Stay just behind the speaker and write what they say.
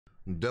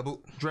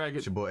Double Drag it.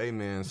 It's your boy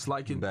AMENZ. It's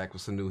like it. Back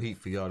with some new heat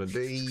for y'all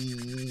today.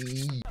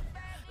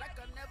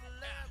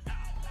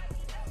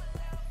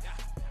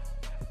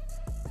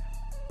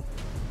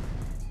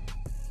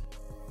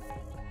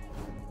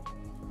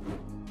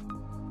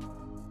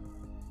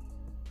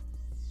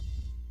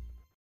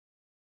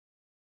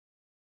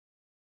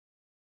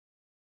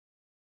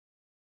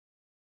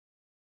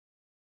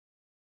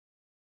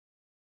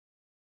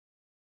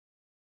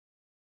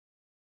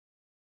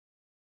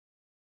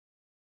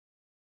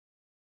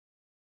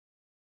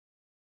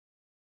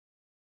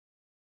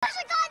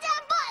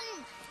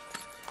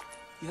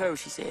 You heard what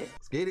she said.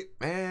 Let's get it,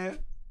 man.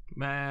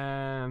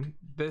 Man,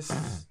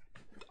 this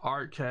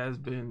arc has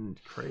been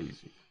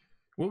crazy.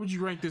 What would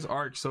you rank this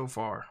arc so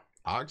far?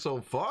 Arc so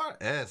far?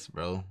 S,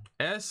 bro.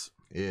 S?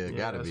 Yeah,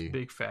 gotta that's be.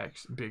 Big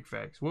facts. Big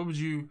facts. What would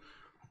you...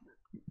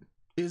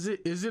 Is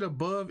it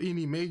above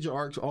any major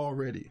arcs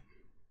already?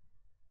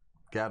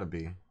 Gotta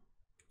be.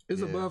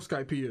 It's Yeah. above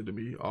Skypiea to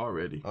me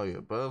already. Oh, yeah.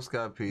 Above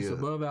Skypiea. It's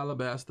above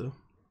Alabasta.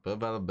 Above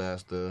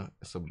Alabasta.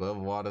 It's above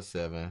Water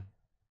 7.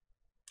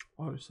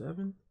 Water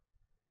 7?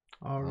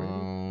 Already?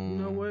 You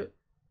know what?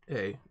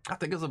 Hey. I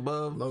think it's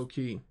above Low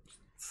key.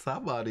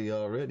 Sabadi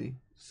already.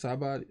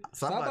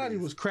 Sabadi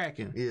was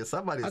cracking. Yeah,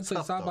 Sabadi's I'd say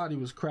tough, though. Sabadi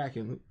was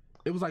cracking.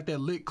 It was like that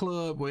lit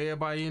club where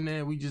everybody in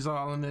there, we just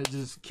all in there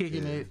just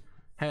kicking it,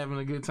 having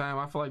a good time.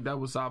 I feel like that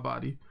was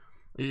Sabadi.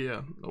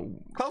 Yeah.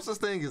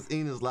 Closest thing is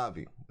Ena's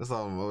lobby. That's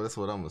all. That's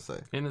what I'm gonna say.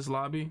 In this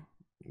lobby?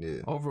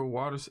 Yeah. Over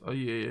water. Oh,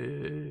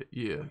 yeah.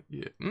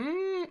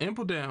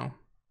 Imple down.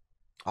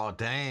 Oh,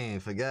 dang.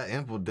 Forgot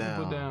Imple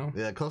down. Imple down.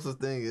 Yeah, closest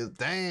thing is,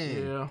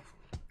 dang. Yeah.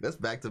 That's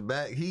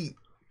back-to-back heat.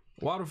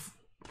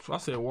 I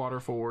said water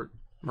forward.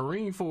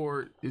 Marine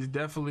forward is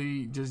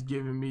definitely just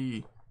giving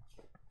me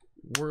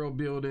world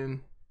building,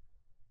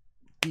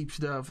 deep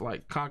stuff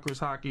like Conqueror's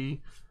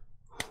Hockey.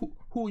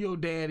 Who your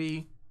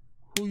daddy?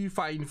 Who you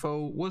fighting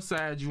for? What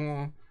side you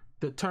on?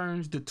 The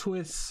turns, the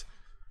twists,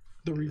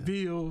 the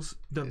reveals,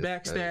 the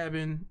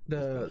backstabbing,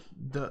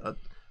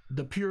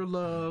 the pure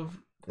love.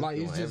 Like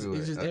it's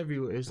just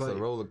everywhere. It's like a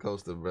roller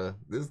coaster, bro.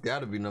 This got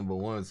to be number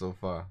one so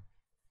far.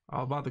 I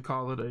was about to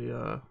call it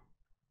a.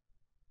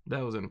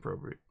 That was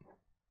inappropriate.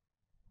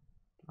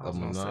 I was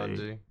gonna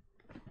say.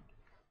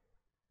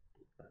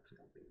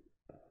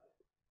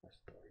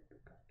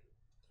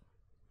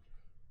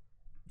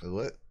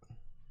 What?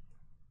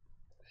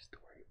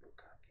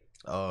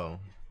 Oh.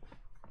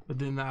 But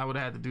then I would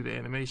have had to do the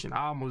animation.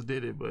 I almost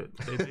did it, but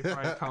they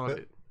probably called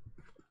it.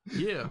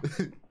 Yeah.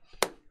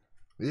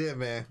 Yeah,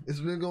 man. It's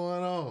been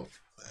going on.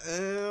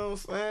 You know what I'm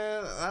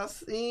saying? I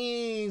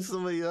seen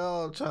some of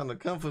y'all trying to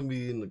comfort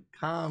me in the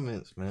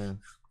comments, man.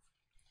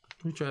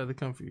 Who tried to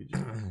comfort you,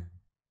 John?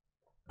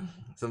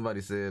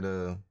 Somebody said,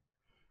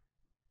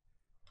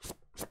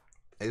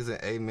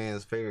 isn't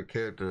AMENZ's favorite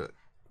character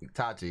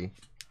Itachi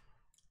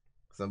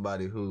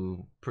somebody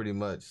who pretty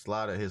much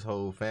slaughtered his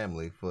whole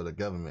family for the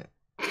government?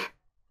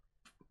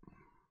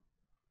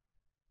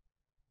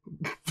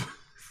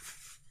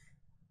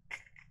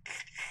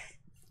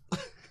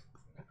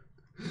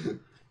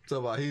 So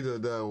about he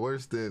done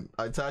worse than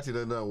Itachi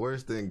done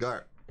worse than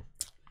Garp.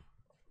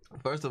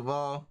 First of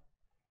all,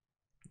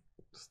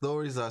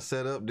 stories are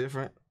set up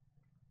different,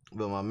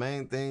 but my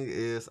main thing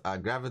is I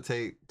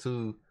gravitate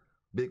to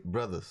big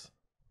brothers.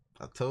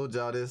 I told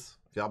y'all this.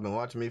 Y'all been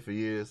watching me for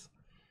years.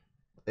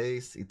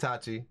 Ace,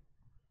 Itachi,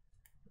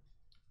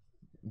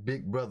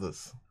 big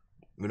brothers.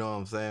 You know what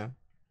I'm saying?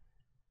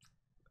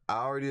 I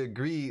already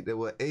agreed that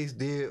what Ace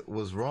did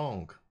was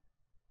wrong.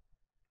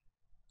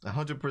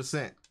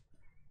 100%.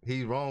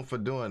 He's wrong for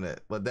doing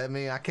that. But that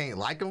mean I can't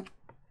like him?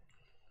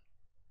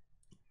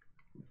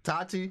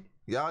 Tachi,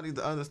 y'all need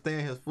to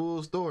understand his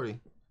full story.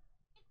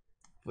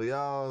 For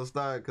y'all to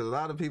start, because a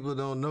lot of people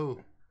don't know.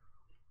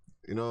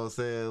 You know what I'm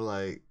saying?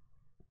 Like,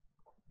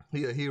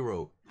 he a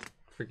hero.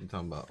 Freaking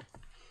talking about.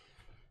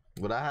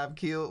 Would I have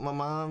killed my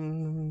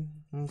mom?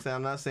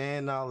 I'm not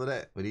saying all of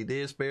that. But he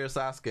did spare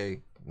Sasuke.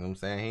 You know what I'm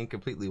saying? He ain't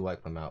completely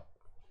wiped him out.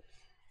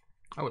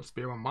 I would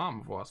spare my mom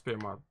before I spare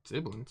my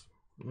siblings.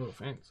 No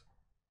offense.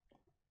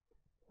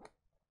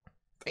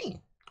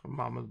 Damn.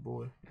 Mama's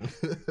boy.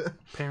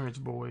 Parents'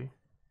 boy. You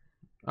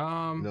know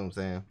what I'm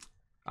saying?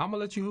 I'm gonna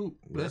let you hoop.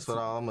 That's what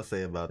I'm gonna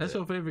say about that's that.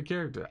 Your favorite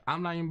character.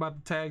 I'm not even about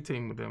to tag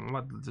team with them. I'm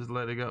about to just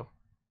let it go.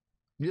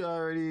 You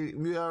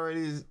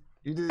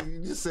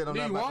just said I'm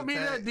not about to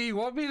tag. Do you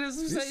want me to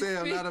say? You said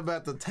I'm not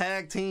about to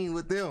tag team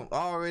with them.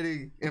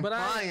 Already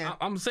implying. But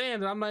I'm saying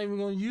that I'm not even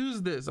gonna use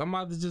this. I'm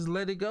about to just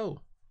let it go.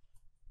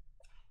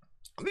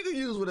 You can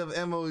use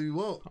whatever MO you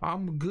want.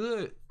 I'm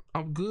good.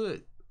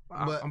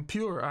 I'm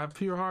pure. I have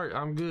pure heart.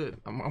 I'm good.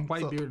 I'm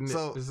white bearded.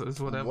 So it's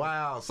whatever.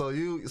 Wow. So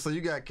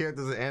you got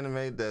characters in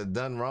anime that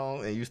done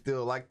wrong and you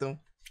still like them?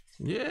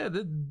 Yeah.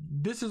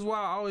 This is why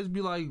I always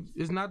be like,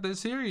 it's not that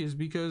serious,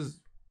 because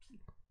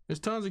there's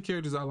tons of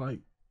characters I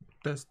like.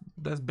 That's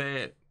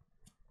bad.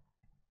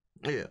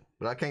 Yeah,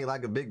 but I can't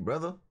like a big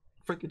brother.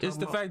 It's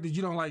the fact that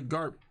you don't like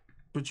Garp,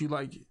 but you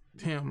like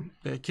him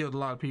that killed a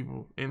lot of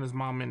people, and his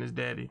mom and his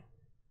daddy.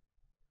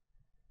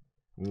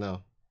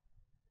 No.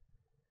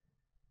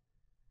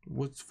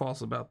 What's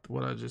false about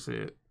what I just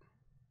said?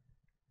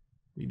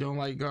 You don't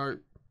like Garp.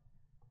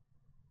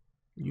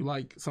 You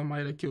like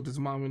somebody that killed his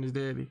mom and his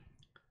daddy.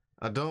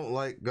 I don't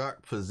like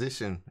Garp's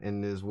position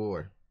in this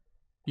war.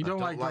 You don't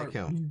like Garp.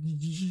 him.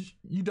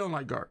 You don't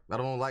like Garp. I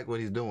don't like what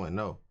he's doing.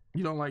 No.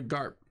 You don't like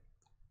Garp.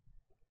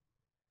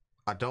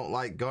 I don't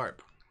like Garp.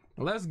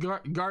 Unless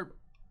Garp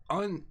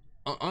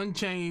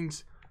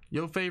unchains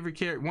your favorite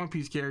character, One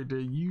Piece character,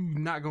 you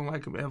not gonna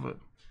like him ever.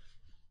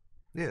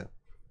 Yeah,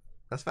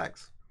 that's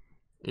facts.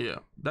 Yeah,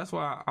 that's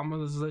why I'm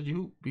gonna just let you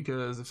hoop,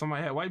 because if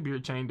somebody had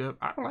Whitebeard chained up,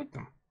 I don't like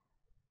them.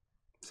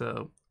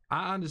 So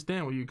I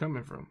understand where you're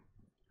coming from.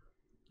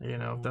 You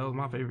know, if that was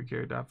my favorite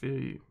character, I feel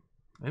you.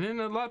 And then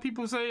a lot of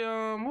people say,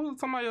 what was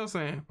somebody else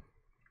saying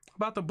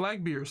about the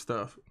Blackbeard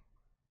stuff?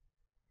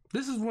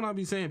 This is when I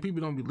be saying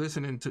people don't be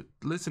listening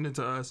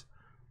to us,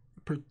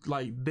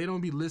 like they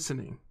don't be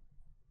listening.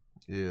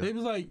 Yeah, they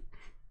was like,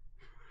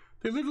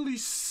 they literally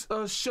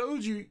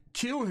showed you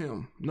kill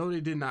him. No,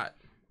 they did not.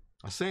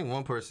 I seen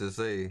one person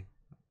say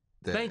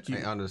that. Thank you.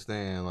 I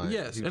understand. Like,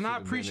 yes, and I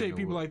appreciate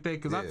people like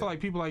that, because I feel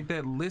like people like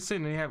that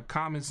listen and have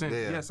common sense.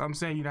 Yeah. Yes, I'm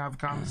saying you don't have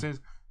common sense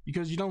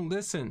because you don't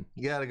listen.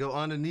 You gotta go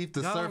underneath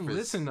the surface. Don't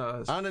listen to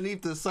us.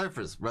 Underneath the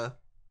surface, bruh.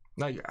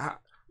 Like,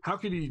 how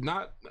could he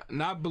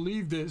not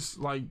believe this?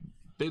 Like,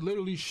 they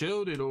literally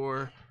showed it,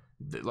 or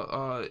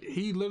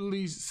he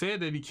literally said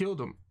that he killed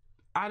him.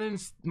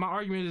 My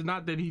argument is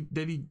not that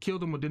he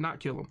killed him or did not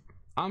kill him.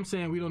 I'm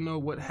saying we don't know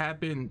what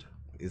happened.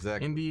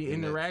 Exactly. In the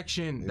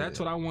interaction. That's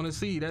what I want to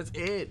see. That's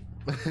it.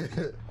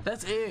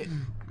 That's it.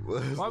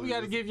 Why we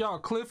got to give y'all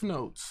cliff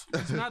notes?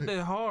 It's not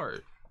that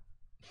hard.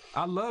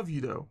 I love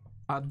you though.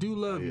 I do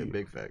love you.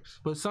 Big facts.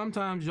 But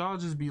sometimes y'all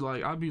just be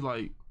like, I'll be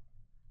like,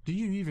 do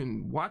you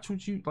even watch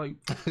what you like?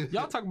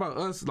 Y'all talk about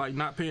us like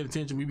not paying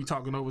attention. We be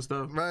talking over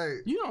stuff. Right.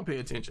 You don't pay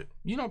attention.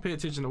 You don't pay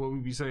attention to what we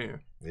be saying.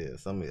 Yeah,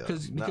 some of y'all.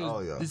 Because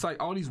all y'all. It's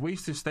like all these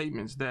wasted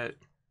statements that,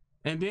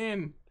 and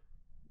then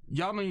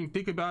y'all don't even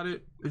think about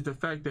it, is the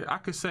fact that I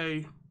could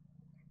say,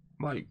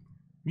 like,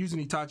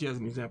 using Itachi as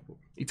an example.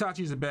 Itachi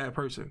is a bad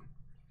person.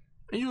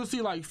 And you'll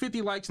see like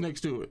 50 likes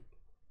next to it.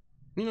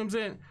 You know what I'm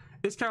saying?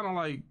 It's kind of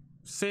like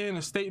saying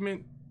a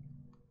statement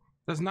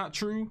that's not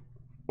true,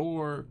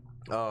 or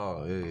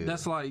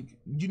that's like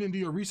you didn't do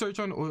your research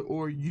on it,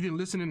 or you didn't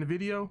listen in the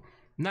video.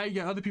 Now you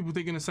got other people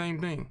thinking the same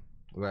thing.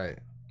 Right.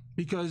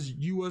 Because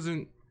you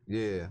wasn't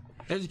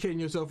educating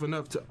yourself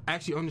enough to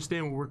actually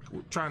understand what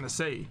we're trying to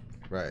say.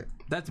 Right.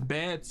 That's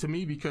bad to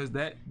me, because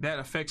that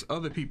affects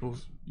other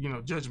people's,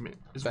 judgment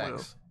as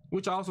well.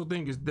 Which I also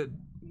think is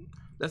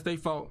that's their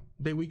fault.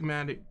 They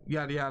weak-minded,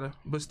 yada yada.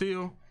 But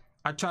still,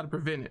 I try to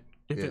prevent it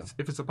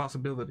if it's a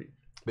possibility.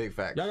 Big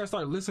facts. Y'all gotta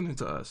start listening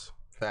to us.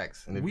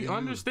 Facts. And we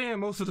understand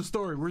most of the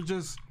story. We're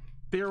just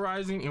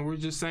theorizing and we're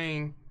just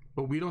saying,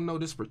 but we don't know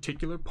this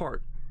particular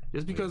part.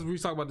 Just because we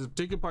talk about this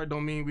particular part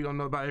don't mean we don't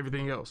know about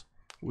everything else.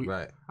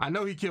 I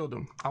know he killed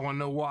him. I want to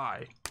know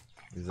why.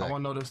 Exactly. I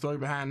want to know the story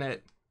behind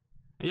that.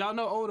 And y'all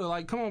know Oda,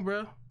 like, come on,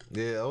 bro.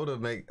 Yeah, Oda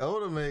make,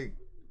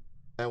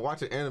 and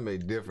watching anime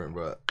different,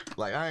 bro.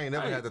 Like, I ain't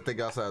never had to think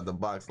outside the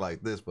box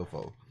like this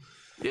before.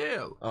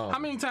 Yeah. How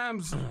many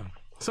times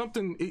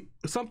something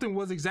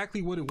was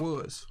exactly what it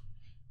was?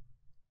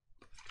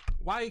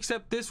 Why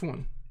accept this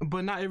one,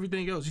 but not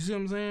everything else? You see what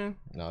I'm saying?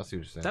 No, I see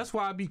what you're saying. That's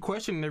why I be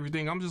questioning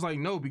everything. I'm just like,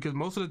 no, because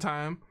most of the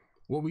time,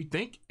 what we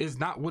think is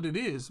not what it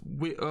is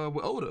with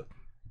Oda.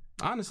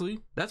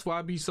 Honestly, that's why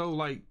I be so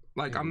like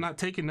I'm not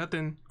taking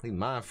nothing. He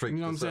mind freaked. You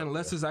know what I'm saying?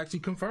 Unless it's actually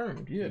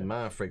confirmed. Yeah. He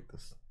mind freaked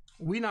us.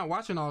 We not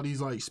watching all these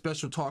like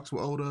special talks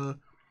with Oda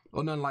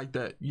or nothing like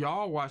that.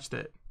 Y'all watch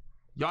that.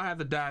 Y'all have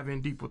to dive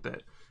in deep with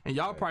that. And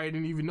y'all probably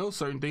didn't even know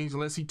certain things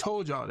unless he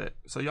told y'all that.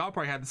 So y'all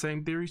probably had the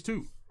same theories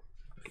too.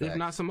 Facts. If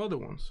not some other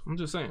ones. I'm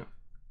just saying.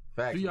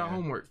 Facts, do y'all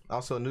homework.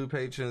 Also, new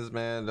patrons,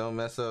 man, don't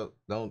mess up.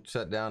 Don't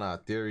shut down our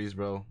theories,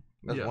 bro.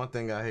 That's one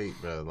thing I hate,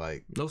 bro.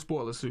 Like, no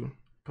spoilers too.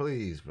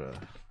 Please, bro.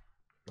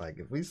 Like,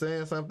 if we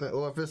saying something,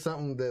 or if it's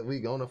something that we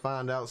gonna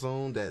find out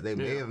soon that they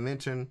may have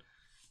mentioned,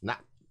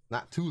 not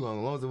too long,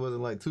 as long as it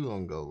wasn't like too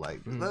long ago. Like,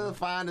 let us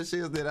find the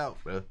shit that out,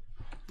 bro.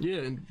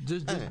 Yeah, and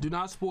just do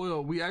not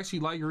spoil. We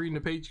actually like reading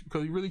the page,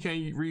 because you really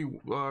can't read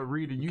the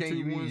YouTube. You can't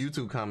read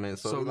YouTube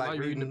comments, so we like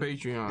reading the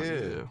Patreon.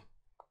 Yeah.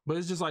 But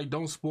it's just like,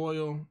 don't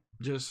spoil.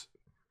 Just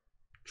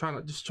try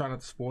not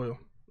to spoil,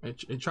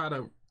 and try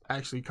to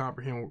actually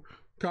comprehend what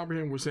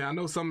we're saying. I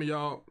know some of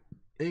y'all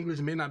English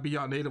may not be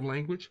y'all native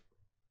language,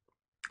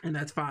 and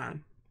that's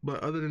fine.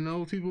 But other than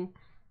those people,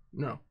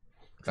 no.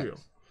 Chill.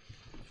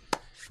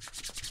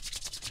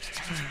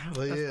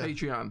 Well, that's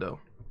Patreon though.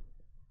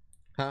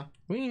 Huh?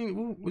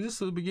 Was this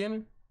the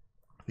beginning?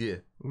 Yeah.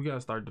 We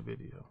gotta start the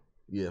video.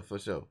 Yeah, for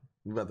sure.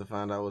 We about to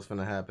find out what's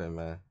gonna happen,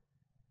 man.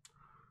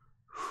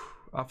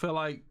 I feel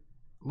like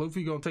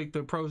Luffy gonna take the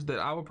approach that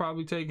I would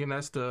probably take, and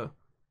that's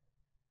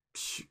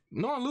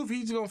knowing Luffy,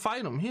 he's gonna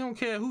fight him. He don't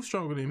care who's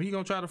stronger than him. He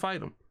gonna try to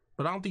fight him.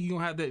 But I don't think he's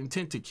gonna have that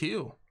intent to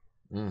kill.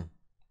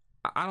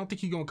 I don't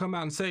think he's gonna come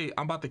out and say,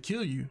 "I'm about to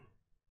kill you."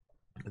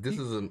 This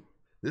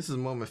is a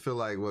moment feel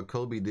like what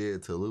Kobe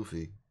did to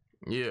Luffy.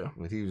 Yeah.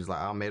 When he was like,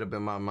 I made up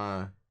in my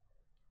mind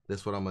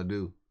This what I'm gonna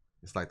do.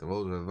 It's like the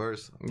roles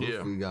reverse.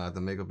 Yeah. We got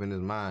to make up in his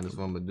mind. This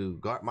what I'm gonna do.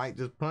 Garp might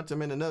just punch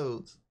him in the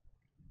nose.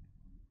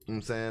 You know what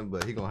I'm saying?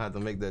 But he gonna have to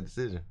make that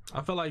decision.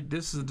 I feel like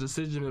this is a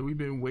decision that we've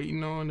been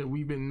waiting on, that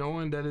we've been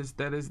knowing that is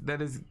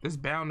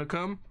bound to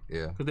come.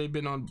 Yeah. Because they've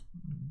been on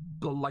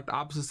like the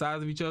opposite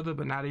sides of each other,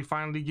 but now they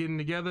finally getting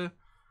together.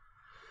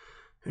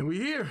 And we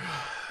here.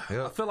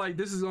 Yep. I feel like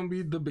this is gonna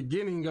be the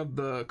beginning of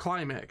the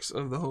climax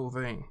of the whole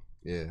thing.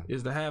 Yeah.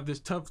 Is to have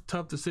this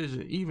tough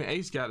decision. Even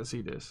Ace got to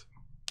see this.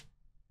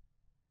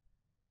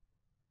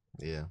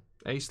 Yeah.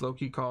 Ace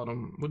low-key called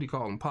him, what do you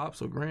call him,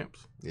 Pops or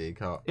Gramps? Yeah, he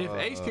called. If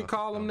Ace could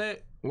call him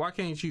that, why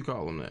can't you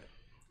call him that?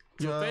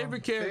 Your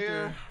favorite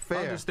character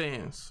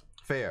understands.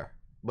 Fair.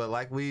 But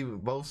like we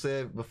both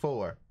said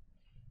before,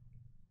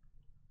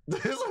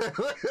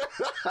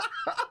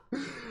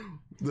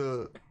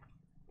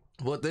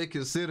 what they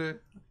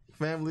consider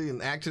family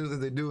and actions that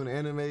they do in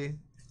anime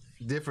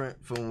different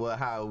from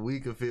how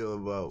we could feel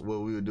about what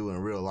we would do in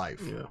real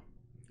life. Yeah.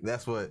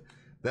 That's what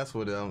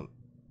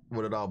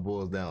it all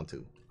boils down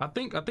to. I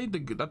think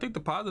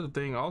the positive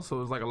thing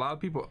also is like a lot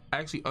of people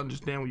actually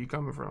understand where you're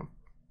coming from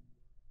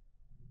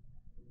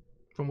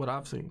what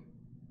I've seen.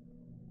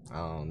 I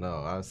don't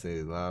know. I've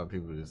seen a lot of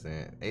people just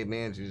saying, "Hey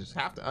man, you just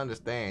have to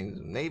understand.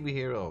 You're a Navy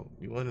hero.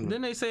 You want to."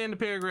 Then they say in the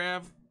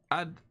paragraph,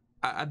 I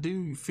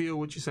do feel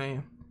what you're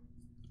saying.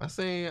 I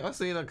seen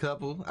a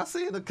couple. I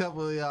seen a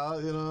couple of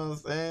y'all. You know what I'm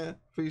saying?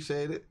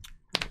 Appreciate it.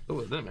 It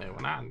was them, man.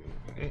 When I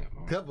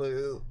damn.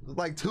 Couple,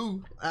 like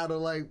 2 out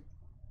of like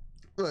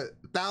what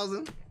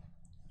 1,000.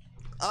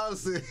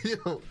 Honestly,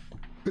 yo.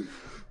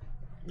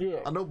 Yeah.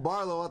 I know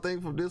Barlow. I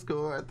think from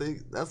Discord. I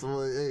think that's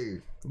what. Hey.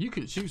 You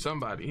could shoot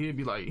somebody. He'd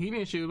be like, he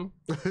didn't shoot him.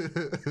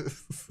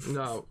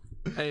 No.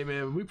 Hey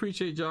man, we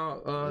appreciate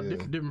y'all.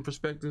 Different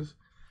perspectives.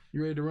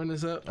 You ready to run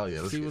this up? Oh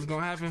yeah. See what's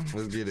gonna happen.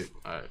 Let's get it.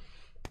 All right.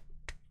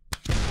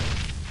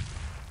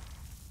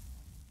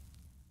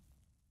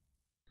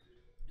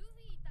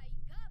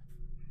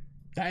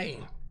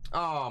 Dang.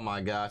 Oh my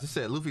gosh! It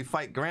said Luffy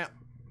fight Gramp.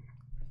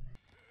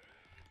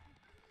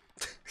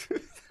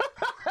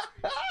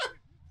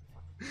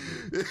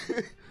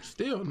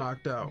 Still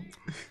knocked out.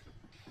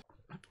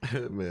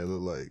 Man,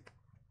 look like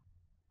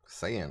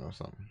sand or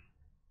something.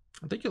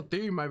 I think your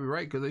theory might be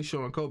right because they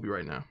showing Kobe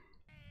right now.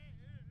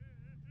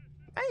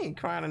 I ain't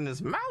crying in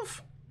his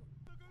mouth.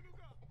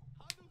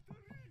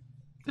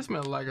 This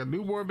smells like a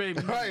newborn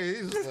baby. Right,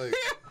 he's like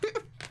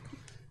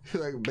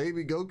like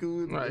baby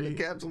Goku in the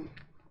capsule.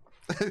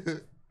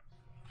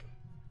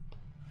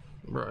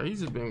 Bro,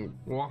 he's just been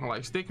walking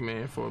like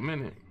Stickman for a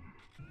minute.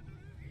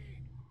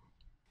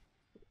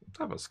 What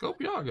type of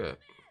scope y'all got?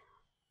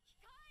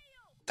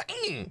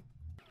 Dang.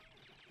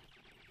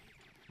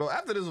 Bro,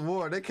 after this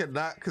war, they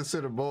cannot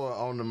consider Boa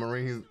on the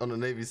Marines, on the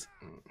Navy's.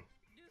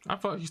 I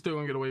thought he's still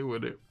gonna get away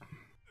with it.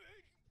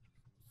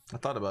 I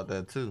thought about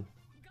that too.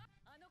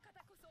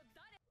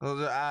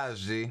 Those are eyes,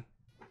 G.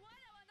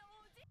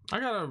 I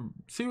gotta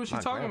see what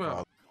she's talking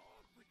about.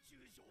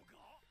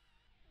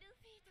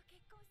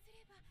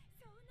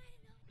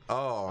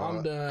 Oh,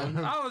 I'm done.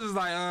 I was just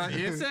like,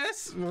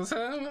 incest? What's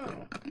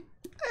happening?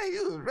 Hey,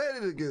 you was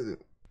ready to get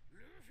it.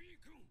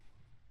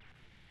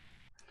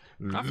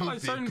 I feel like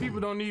certain people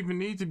don't even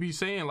need to be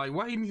saying, like,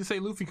 why he need to say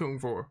Luffy Kun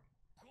for?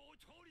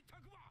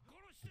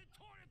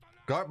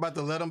 Garp about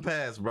to let him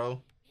pass,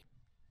 bro.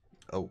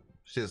 Oh,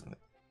 shiznit.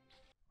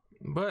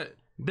 But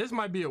this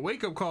might be a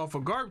wake-up call for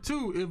Garp,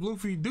 too, if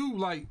Luffy do,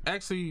 like,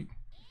 actually, you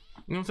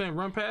know what I'm saying,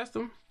 run past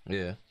him.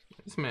 Yeah.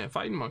 This man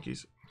fighting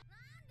monkeys.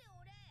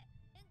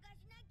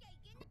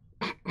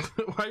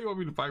 Why you want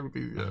me to fight with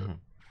these guys?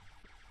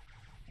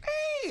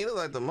 Hey, he look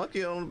like the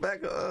monkey on the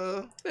back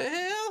of, The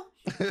hell?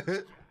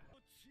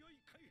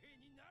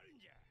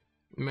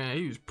 Man,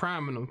 he was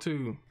priming them,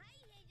 too.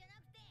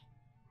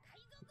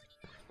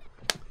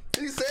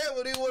 He said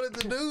what he wanted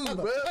to do,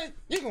 bro.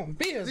 You gonna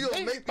be a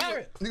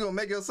pirate. You gonna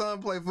make your son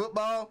play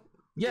football?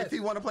 Yes. If he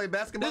want to play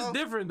basketball? It's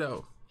different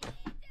though.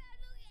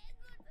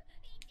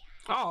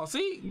 Oh,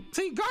 see,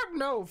 Garp,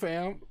 no,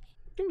 fam.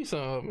 Give me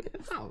some.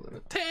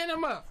 Tearing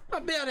him up. I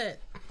bet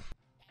that.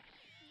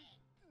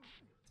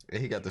 Yeah,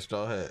 he got the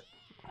straw hat.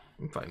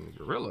 I'm fighting a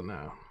gorilla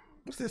now.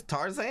 What's this,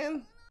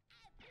 Tarzan?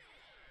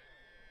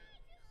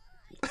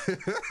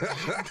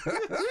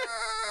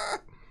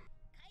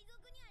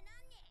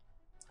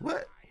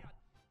 What?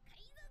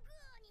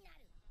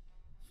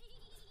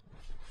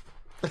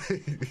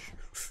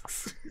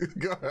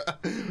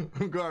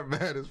 Guard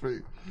mad as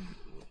freak.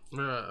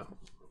 Bruh.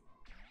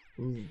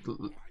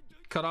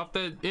 Cut off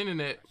that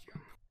internet.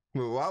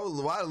 Well,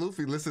 why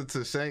Luffy listen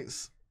to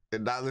Shanks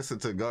and not listen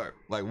to Garp?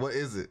 Like, what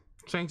is it?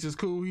 Shanks is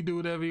cool. He do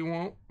whatever he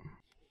want.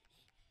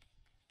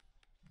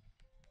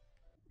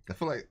 I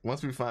feel like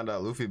once we find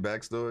out Luffy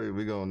backstory,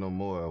 we're gonna know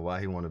more of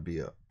why he want to be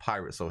a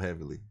pirate so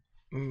heavily.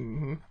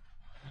 Mm-hmm.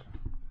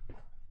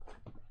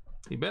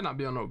 He better not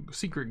be on no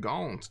secret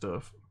gone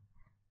stuff,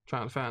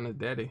 trying to find his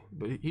daddy,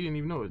 but he didn't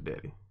even know his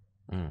daddy.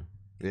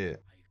 Yeah.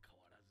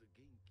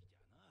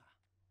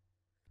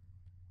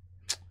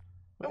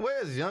 Man,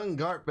 where's young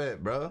Garp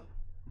at, bro?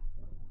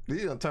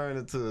 He's gonna turn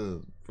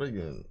into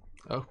friggin'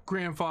 a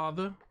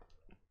grandfather.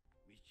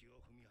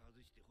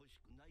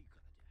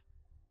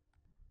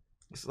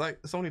 It's like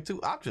it's only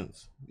two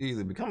options. You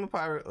either become a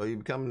pirate or you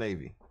become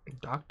Navy.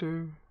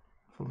 Doctor,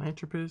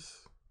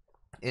 philanthropist,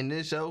 In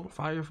this show,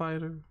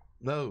 firefighter.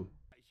 no.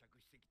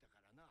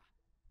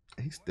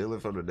 He's stealing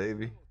from the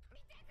Navy.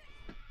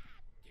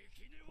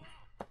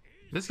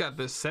 This got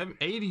the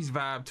 80s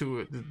vibe to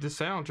it, the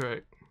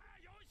soundtrack.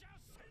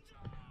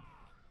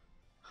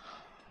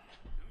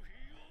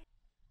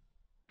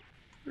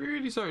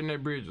 Really certain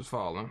that bridge was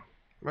falling.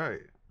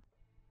 Right.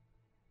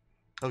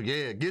 Oh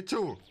yeah, get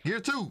to her. Gear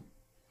 2.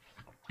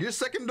 Gear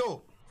second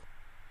door.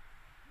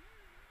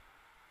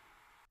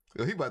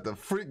 Yo, he about to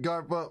freak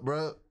Garp up,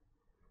 bro.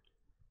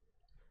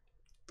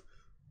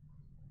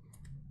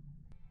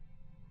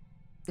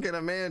 Get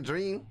a man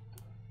dream.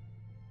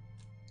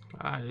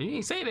 You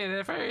ain't say that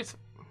at first.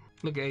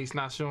 Look at Ace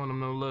not showing him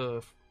no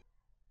love.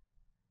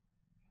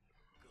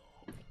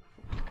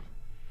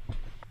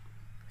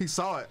 He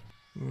saw it.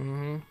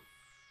 Mm-hmm.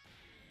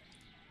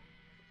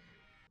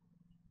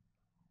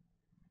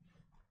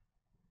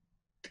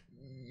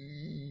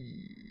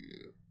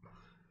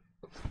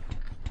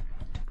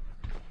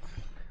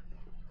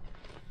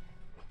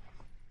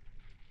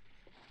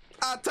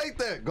 I'll take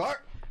that, Garp.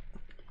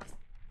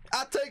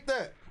 I'll take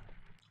that.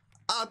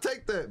 I'll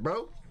take that,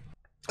 bro.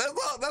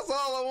 That's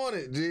all I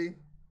wanted, G.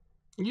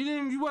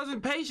 You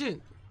wasn't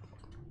patient.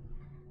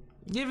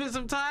 Give it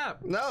some time.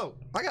 No,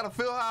 I gotta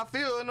feel how I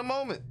feel in the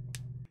moment.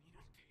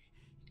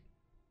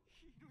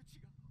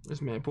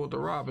 This man pulled the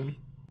Robin.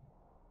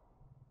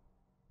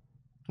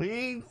 He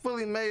ain't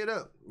fully made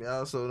up,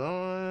 y'all. So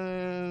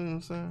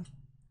don't.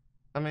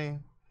 I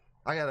mean,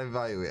 I gotta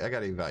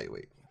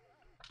evaluate.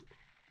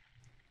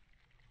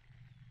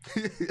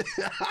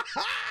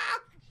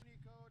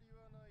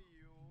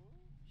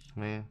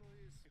 Man,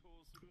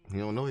 you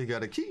don't know he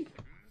got a key.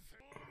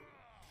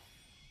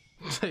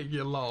 Take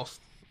your loss.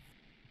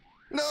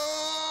 No!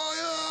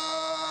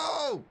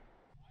 Yo!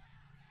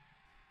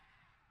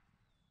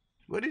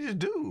 What did you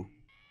do?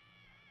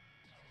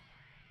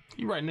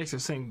 You right next to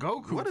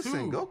Sengoku. What is too.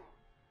 Sengoku?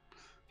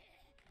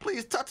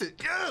 Please touch it.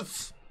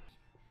 Yes!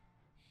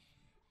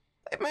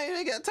 Hey man, you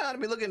ain't got time to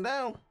be looking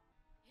down.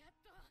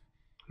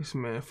 This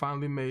man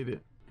finally made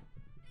it.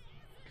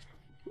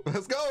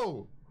 Let's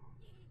go.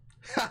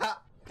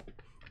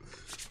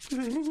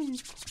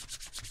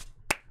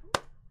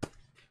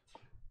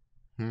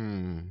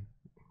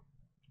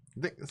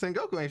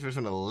 Sengoku ain't just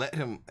gonna let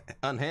him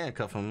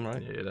unhandcuff him,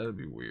 right? Yeah, that'd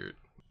be weird.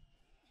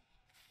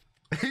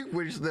 He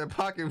reached that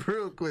pocket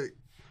real quick.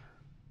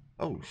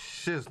 Oh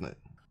shiznit.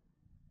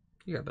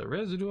 You got the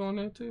residue on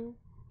that too?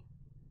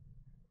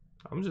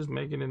 I'm just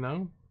making it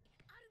known.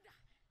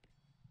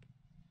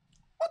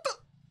 What the?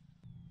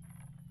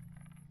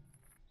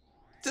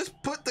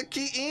 Just put the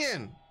key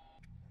in.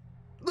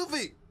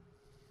 Luffy.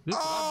 This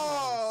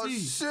Oh,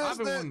 shit! I've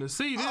been wanting to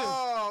see this.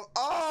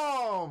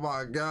 Oh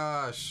my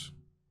gosh.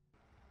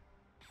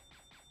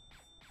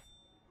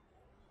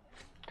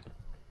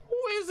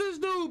 Who is this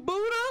dude,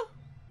 Buddha?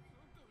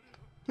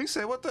 He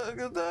said, what the heck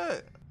is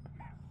that?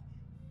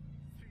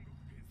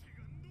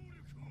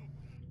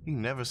 You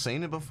never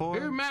seen it before?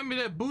 It reminded me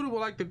that Buddha with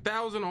like the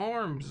 1,000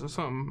 arms or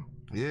something.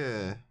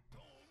 Yeah.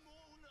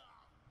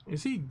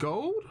 Is he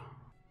gold?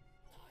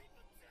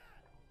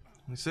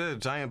 He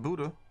said giant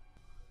Buddha.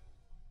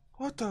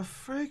 What the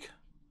freak?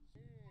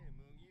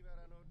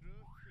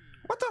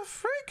 What the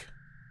freak?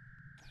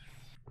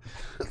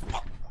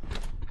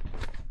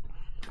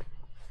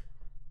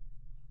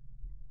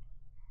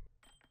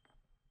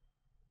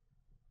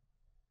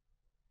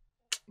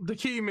 The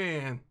key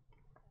man.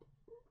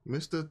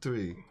 Mr.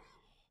 3.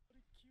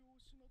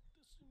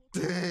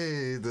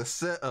 Hey, the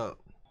setup.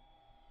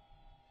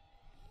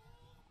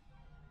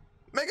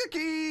 Mega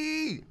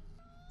key!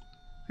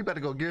 He better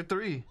go gear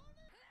 3.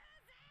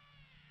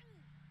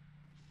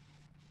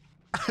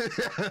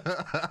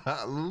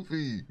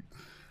 Luffy.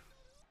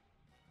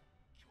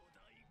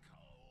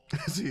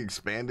 Is he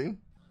expanding?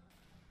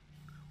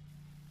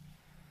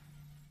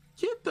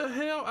 Get the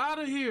hell out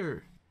of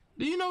here.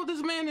 Do you know what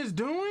this man is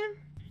doing?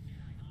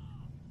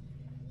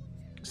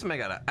 This man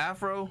got an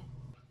afro.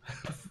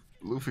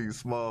 Luffy's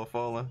small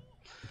falling.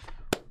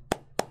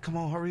 Come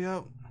on, hurry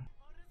up.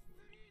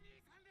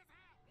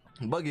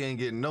 Buggy ain't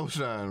getting no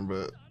shine,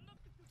 but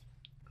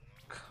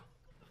come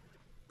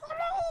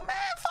on, man,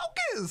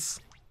 focus.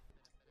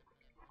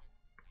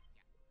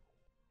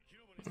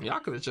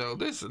 Y'all could have showed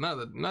this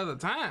another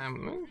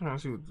time. I'm trying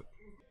to see what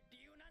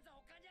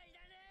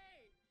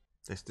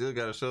They still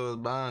gotta show us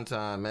bond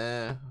time,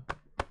 man.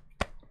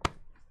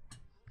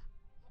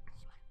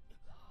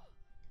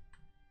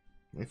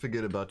 They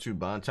forget about you,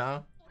 bond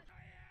time.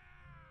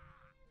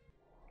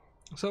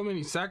 So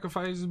many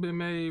sacrifices been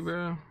made,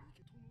 bro.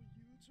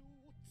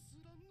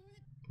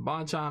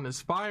 Bonchan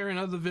inspiring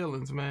other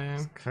villains,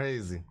 man.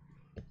 Crazy.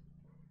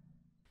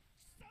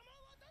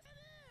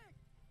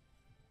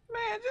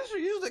 Man, just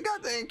use the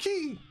goddamn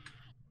key.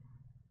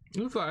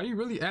 Luffy, are you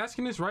really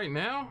asking this right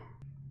now?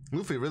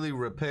 Luffy really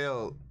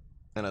repelled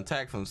an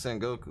attack from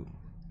Sengoku.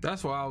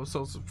 That's why I was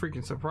so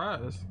freaking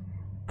surprised.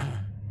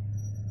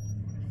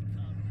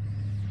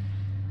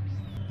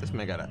 This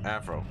man got an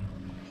afro.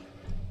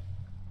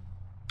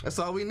 That's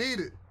all we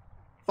needed.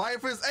 Fire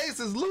Fist Ace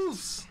is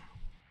loose.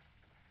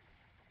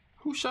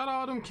 Who shot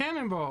all them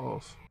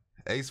cannonballs?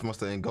 Ace must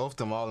have engulfed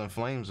them all in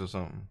flames or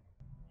something.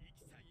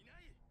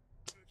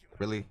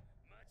 Really?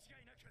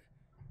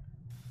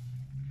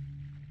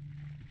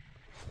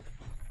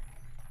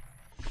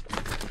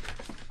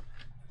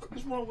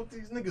 What's wrong with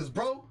these niggas,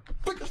 bro?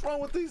 What's wrong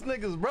with these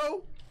niggas,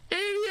 bro? And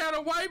he had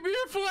a white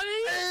beard flame.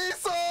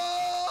 Ace!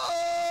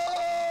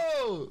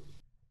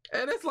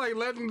 And it's like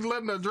letting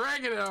a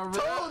dragon out,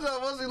 bro. Told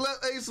y'all once he let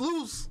Ace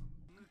loose.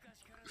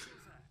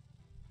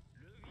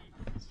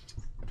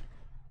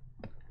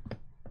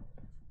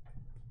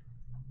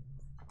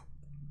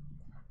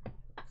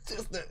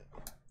 Just that.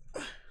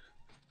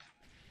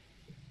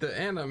 The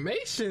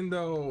animation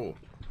though.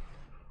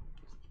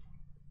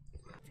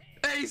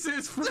 Ace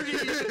is free.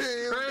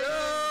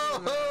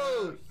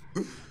 No!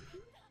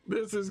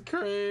 This is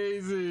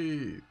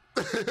crazy.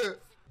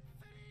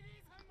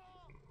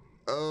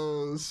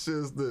 Oh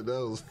shit, that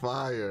was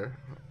fire.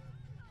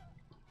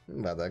 I'm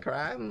about to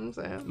cry, you know what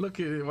I'm saying? Look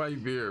at it,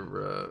 white beard,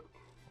 bro.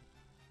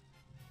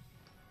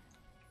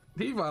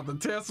 He about to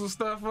test some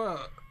stuff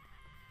up.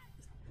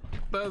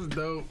 That's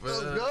dope, man.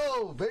 Let's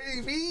go,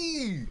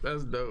 baby.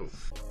 That's dope.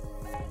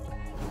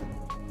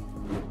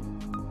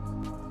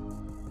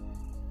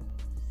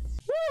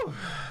 Woo.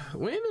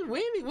 When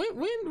was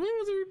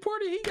it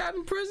reported he got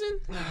in prison?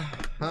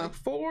 Huh? Like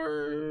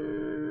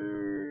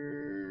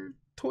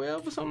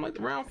 412 or something, like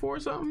around 4 or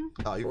something.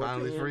 Oh, you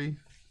finally free?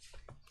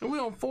 And we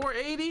on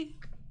 480.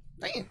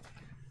 Damn. God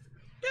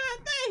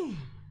dang.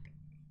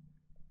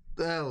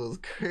 That was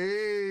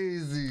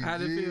crazy.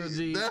 How'd it feel,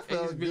 G? That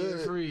felt being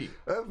good. free.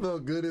 That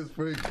felt good as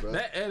freak, bro.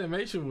 That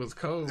animation was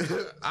cold,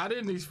 bro. I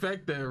didn't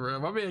expect that, bro.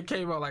 My man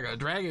came out like a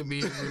dragon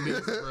being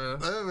released, bro.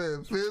 That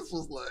man Fist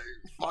was like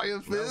Fire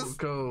Fist. That was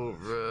cold,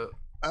 bro.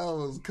 That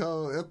was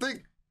cold. I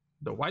think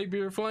The white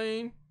beard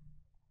flame.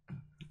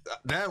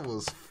 that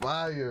was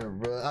fire,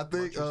 bro. I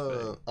think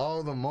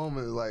all the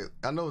moments, like,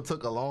 I know it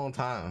took a long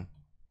time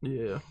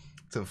Yeah.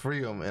 to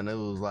free him, and it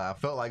was like I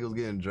felt like it was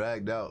getting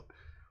dragged out.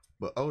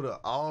 But Oda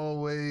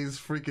always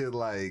freaking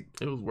like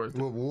It was worth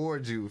it.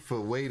 reward you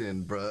for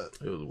waiting, bro.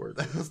 It was worth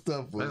it. That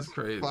stuff was That's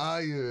crazy.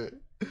 fire.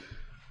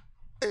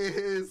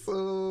 And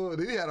so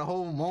then he had a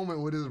whole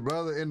moment with his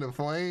brother in the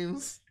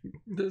flames.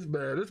 This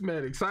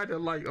man excited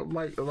like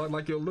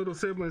your little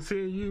sibling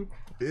seeing you.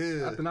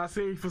 Yeah, After not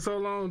seeing you for so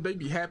long, they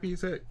be happy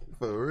as heck.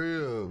 for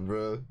real,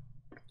 bro.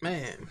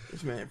 Man,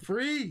 this man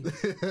free.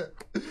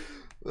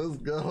 Let's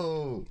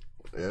go.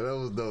 Yeah, that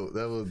was dope.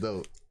 That was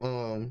dope.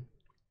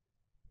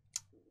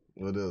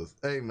 What else?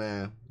 Hey,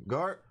 man,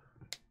 Gart,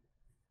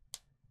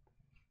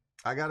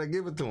 I gotta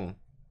give it to him.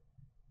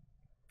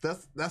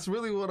 That's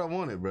really what I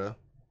wanted, bro.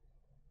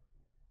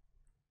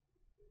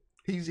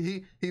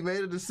 He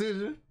made a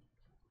decision.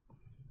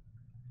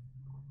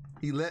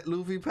 He let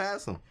Luffy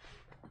pass him.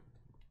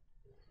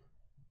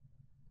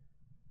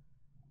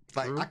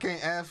 Like, True. I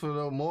can't ask for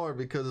no more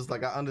because it's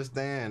like I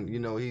understand, you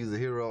know, he's a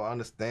hero. I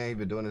understand he's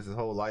been doing this his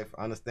whole life.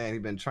 I understand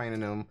he's been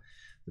training him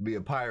to be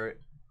a pirate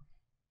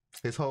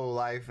his whole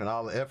life and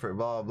all the effort,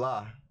 blah,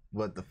 blah.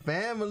 But the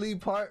family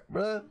part,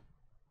 bruh,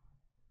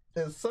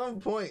 at some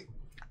point,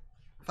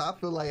 I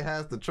feel like it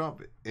has to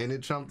trump it. And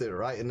it trumped it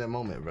right in that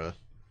moment, bruh.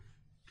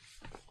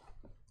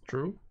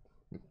 True.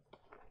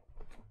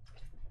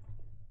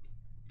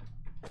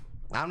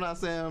 I'm not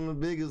saying I'm the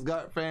biggest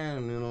Gart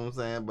fan, you know what I'm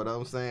saying? But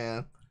I'm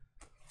saying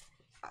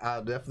I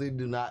definitely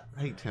do not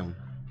hate him,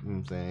 you know what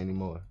I'm saying,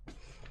 anymore.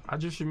 I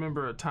just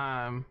remember a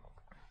time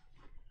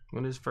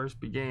when this first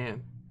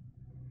began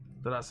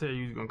that I said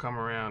you was gonna come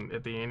around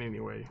at the end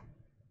anyway.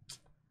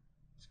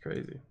 It's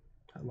crazy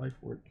how life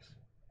works.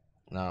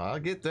 No, I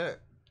get that.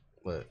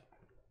 But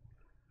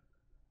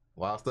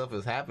while stuff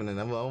is happening,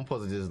 I'm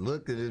supposed to just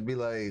look and just be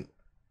like,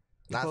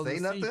 not Supposed say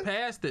to nothing? see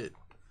past it.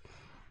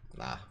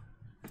 Nah.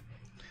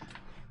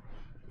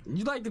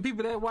 You like the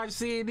people that watch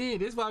CNN?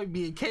 This why we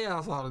be in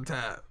chaos all the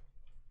time.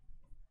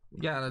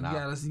 You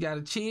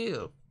gotta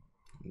chill.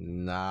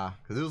 Nah.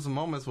 Because there was some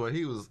moments where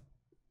he was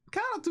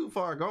kind of too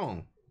far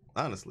gone,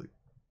 honestly.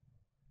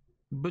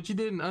 But you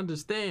didn't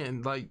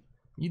understand. Like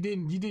you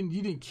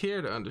didn't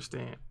care to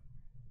understand.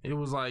 It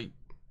was like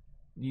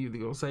you either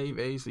gonna save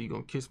Ace or you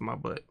gonna kiss my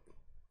butt.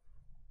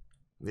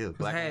 Yeah,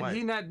 black and Had white.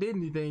 he not did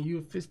anything,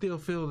 you still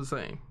feel the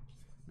same.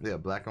 Yeah,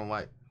 black and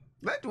white.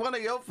 Let one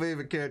of your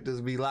favorite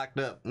characters be locked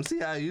up and see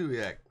how you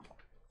react.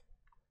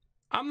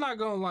 I'm not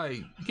gonna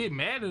like get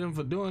mad at him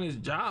for doing his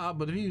job,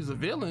 but if he was a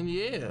villain,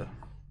 yeah.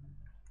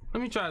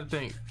 Let me try to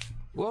think.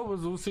 What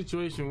was the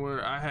situation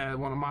where I had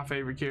one of my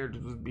favorite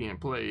characters was being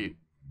played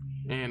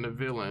and a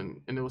villain,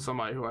 and it was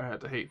somebody who I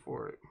had to hate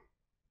for it?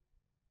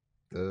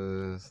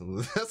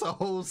 That's a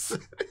whole.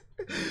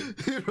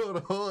 He wrote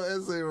a whole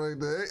essay right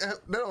there. That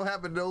don't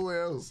happen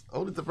nowhere else.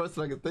 Only the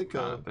person I can think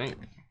I of think.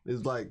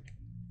 is like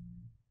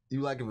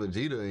you like a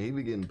Vegeta and he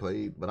be getting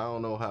played, but I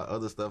don't know how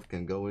other stuff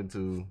can go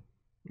into.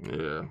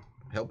 Yeah.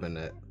 helping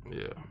that.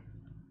 Yeah.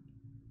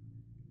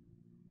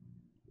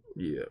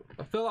 Yeah.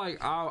 I feel like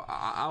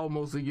I'll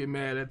mostly get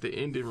mad at the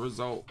ending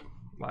result.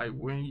 Like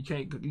when you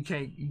can't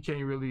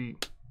really,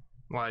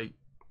 like,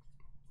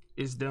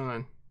 it's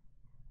done.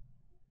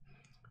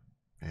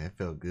 Man, it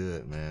felt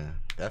good, man.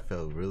 That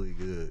felt really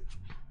good.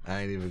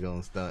 I ain't even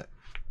gonna stunt.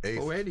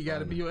 480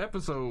 gotta be your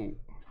episode.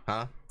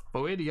 Huh?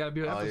 480 gotta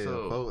be your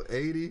episode. Yeah,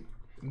 480.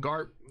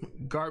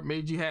 Garp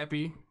made you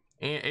happy,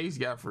 and Ace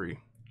got free.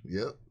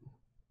 Yep.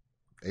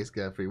 Ace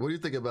got free. What do you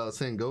think about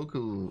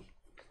Sengoku?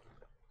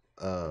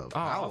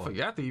 I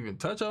forgot to even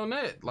touch on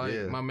that. Like,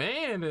 my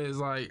man is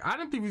like, I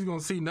didn't think he was gonna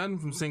see nothing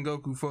from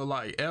Sengoku for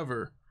like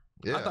ever.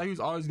 Yeah. I thought he was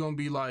always gonna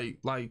be like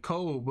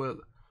cold. But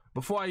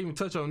before I even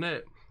touch on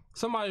that,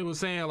 somebody was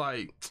saying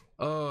like,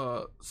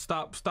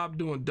 stop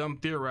doing dumb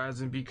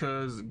theorizing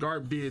because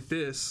Garp did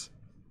this.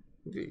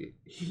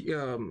 He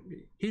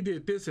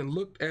did this and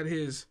looked at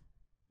his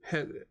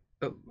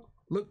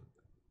looked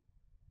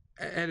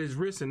at his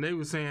wrist, and they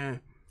were saying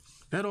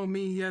that don't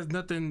mean he has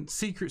nothing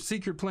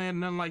secret plan,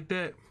 nothing like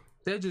that.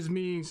 That just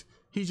means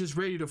he's just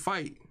ready to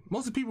fight.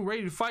 Most of the people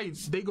ready to fight,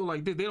 they go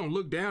like this. They don't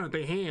look down at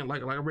their hand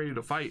like I'm ready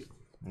to fight.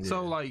 Yeah.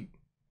 So like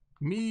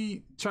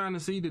me trying to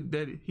see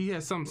that he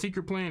has some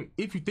secret plan.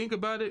 If you think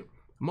about it,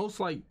 most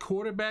like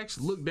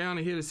quarterbacks look down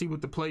and here to see what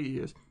the play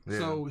is. Yeah.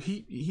 So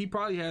he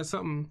probably has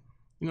something,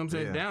 you know what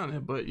I'm saying, down there.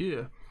 But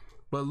yeah.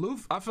 But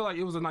Luffy, I feel like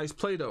it was a nice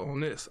play though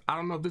on this. I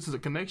don't know if this is a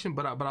connection,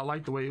 but I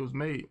like the way it was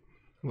made.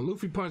 When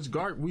Luffy punched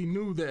Garp, we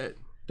knew that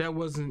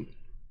wasn't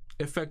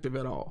effective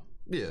at all.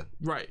 Yeah.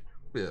 Right.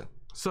 Yeah.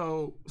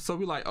 So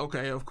we like,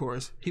 okay, of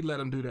course, he let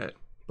him do that.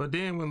 But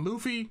then when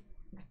Luffy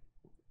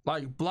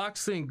like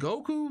blocks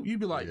Sengoku, you'd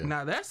be like,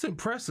 nah, that's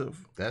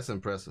impressive. That's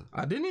impressive.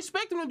 I didn't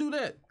expect him to do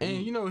that.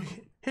 And you know,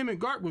 him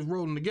and Garp was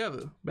rolling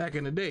together back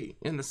in the day,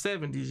 in the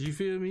 70s, you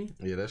feel me?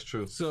 Yeah, that's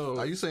true. So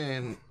are you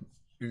saying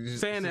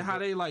that how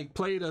they like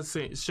played us,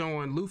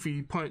 showing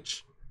Luffy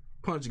punch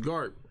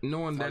Garp,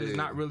 knowing that it's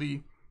not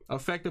really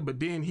effective, but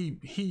then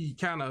he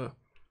kind of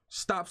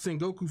stops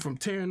Sengoku from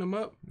tearing him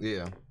up.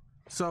 Yeah.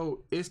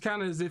 So it's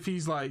kind of as if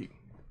he's like,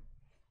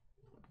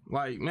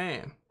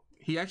 man,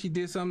 he actually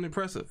did something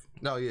impressive.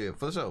 No, yeah,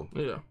 for sure.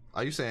 Yeah.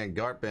 Are you saying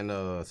Garp and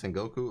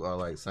Sengoku are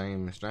like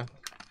same strength?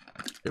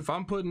 If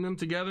I'm putting them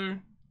together,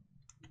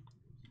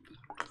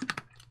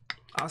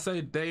 I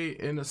say they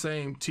in the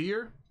same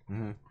tier.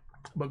 Mm-hmm.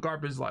 But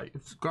Garp is like,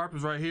 if Garp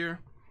is right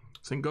here,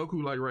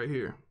 Sengoku like right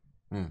here.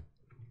 Mm.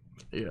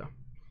 Yeah.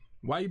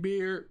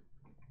 Whitebeard.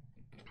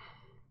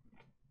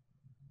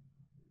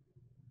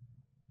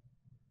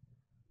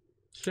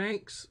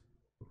 Shanks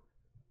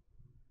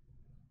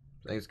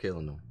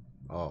killing them.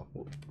 Oh.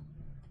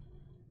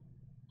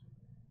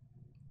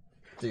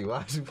 Gee,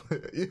 why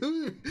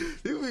you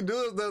be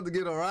doing stuff to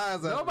get a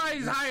rise out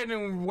Nobody's higher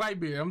than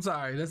Whitebeard. I'm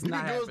sorry. That's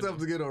not happening. You be doing stuff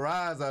to get a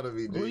rise out of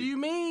me, G. What do you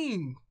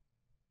mean?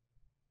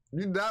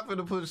 You're not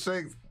finna put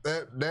Shanks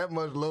that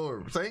much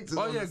lower. Shanks is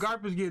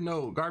Garp is getting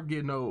old. Garp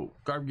getting old.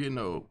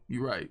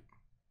 You right.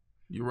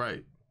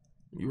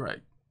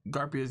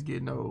 Garp is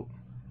getting old.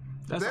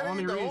 That's the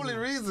only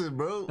reason,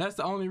 bro. That's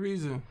the only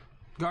reason.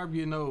 Garp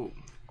getting old.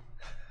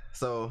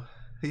 So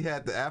he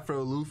had the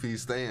Afro Luffy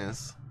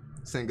stance.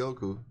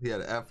 Sengoku, he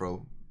had an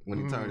afro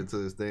when he turned into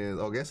his stance.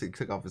 Oh, I guess he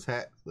took off his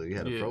hat, so he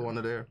had a fro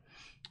under there.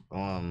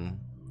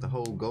 The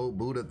whole gold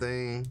Buddha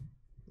thing.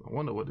 I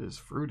wonder what this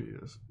fruit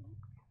is.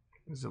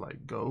 Is it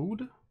like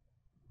gold?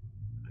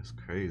 That's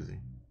crazy.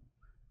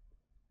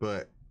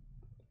 But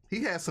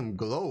he had some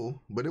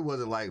glow, but it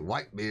wasn't like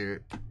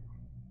Whitebeard.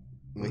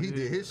 When he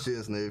did his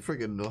shit, and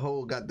freaking the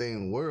whole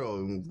goddamn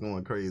world was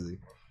going crazy.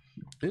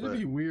 It'd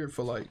be weird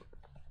for like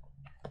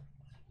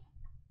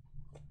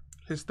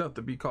his stuff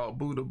to be called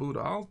Buddha.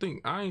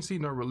 I ain't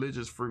seen no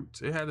religious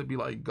fruits. It had to be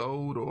like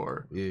gold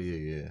or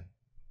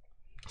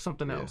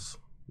something else.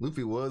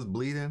 Luffy was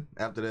bleeding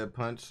after that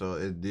punch, so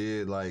it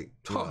did like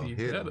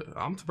hit him.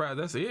 I'm surprised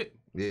that's it.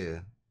 Yeah,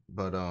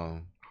 but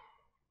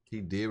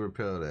he did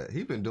repel that.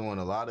 He been doing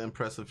a lot of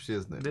impressive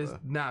shit. This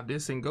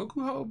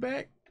Sengoku hold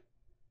back.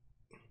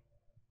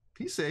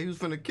 He said he was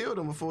finna kill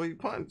them before he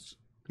punched.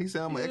 He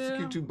said, I'm gonna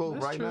execute you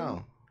both right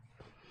now.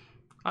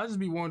 I just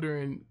be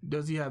wondering,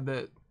 does he have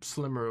that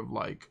slimmer of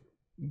like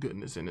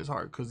goodness in his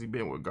heart because he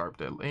been with Garp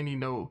and he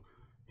know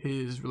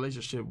his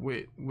relationship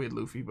with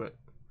Luffy, but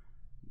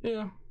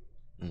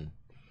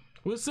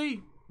we'll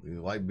see.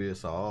 Whitebeard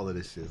saw all of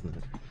this shit.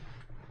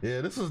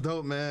 Yeah, this was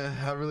dope, man.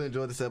 I really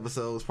enjoyed this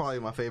episode. It's probably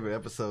my favorite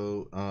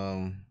episode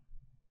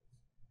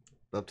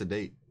up to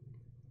date.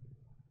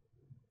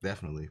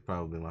 Definitely,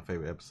 probably my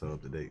favorite episode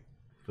up to date,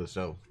 for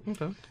sure.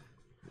 Okay. You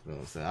know what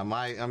I'm saying?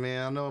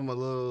 I know I'm a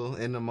little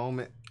in the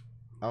moment.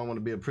 I don't want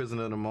to be a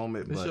prisoner of the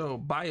moment. It's your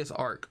bias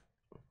arc.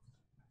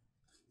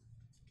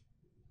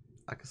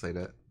 I can say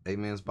that.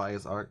 AMENZ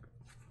bias arc.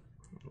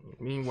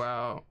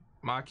 Meanwhile,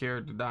 my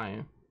character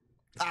dying.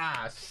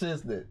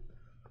 Shiznit.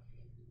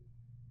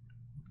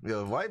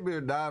 Yo, if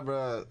Whitebeard died,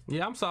 bro.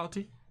 Yeah, I'm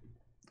salty.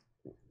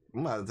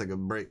 I'm about to take a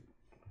break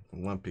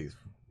from One Piece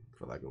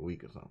for like a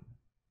week or something.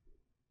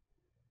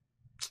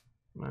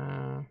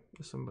 Man,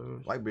 Some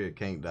bullshit. Whitebeard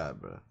can't die,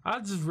 bro. I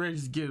just ready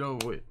to get it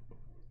over with.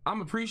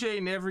 I'm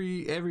appreciating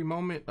every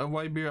moment of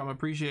Whitebeard. I'm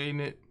appreciating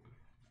it.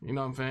 You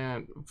know what I'm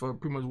saying? For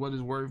pretty much what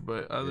it's worth.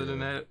 But other than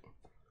that,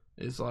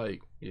 it's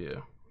like,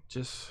 yeah,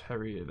 just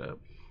hurry it up.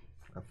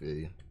 I feel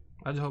you.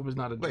 I just hope it's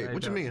not a Wait,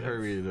 what you mean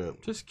hurry it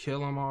up? Just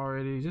kill him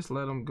already. Just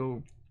let him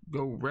go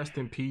rest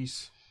in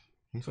peace.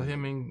 So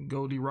him and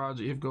Goldie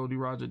Roger, if Goldie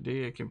Roger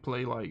dead, can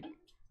play like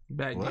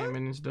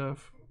backgammon and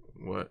stuff.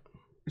 What?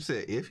 You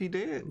said if he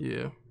did?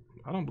 Yeah.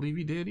 I don't believe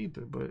he did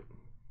either, but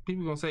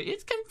people gonna say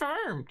it's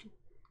confirmed.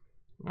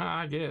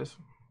 I guess.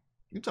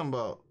 You talking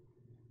about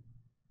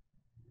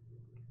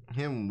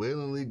him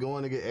willingly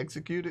going to get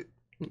executed?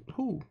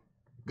 Who?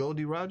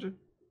 Goldie Roger?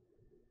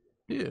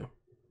 Yeah.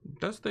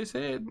 That's what they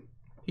said.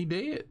 He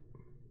did.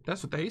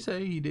 That's what they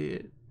say he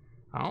did.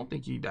 I don't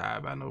think he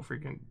died by no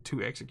freaking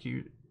two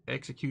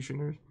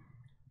executioners.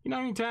 You know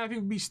how many times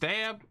people be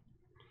stabbed?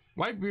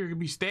 Whitebeard could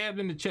be stabbed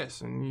in the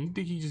chest, and you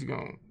think he just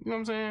gone? You know what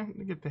I'm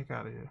saying? Get the heck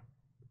out of here.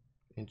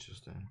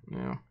 Interesting.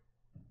 Yeah.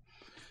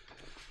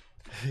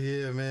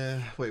 Yeah,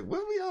 man. Wait,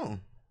 what are we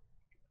on?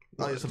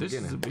 Oh, it's the This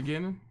beginning. is the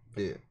beginning.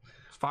 Yeah.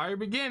 It's fire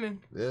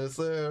beginning. Yes,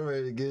 sir. I'm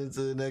ready to get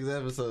into the next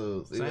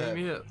episode. See Same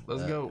here.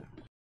 Let's go.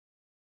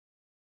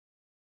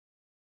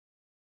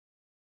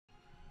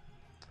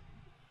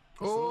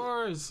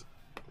 Horse.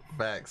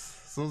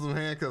 Facts. As soon as some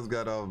handcuffs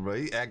got off, bro,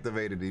 he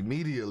activated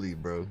immediately,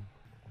 bro.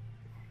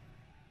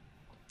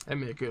 That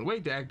man couldn't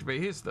wait to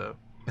activate his stuff.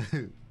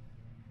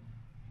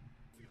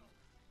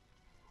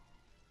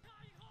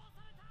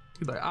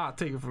 He's like, I'll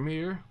take it from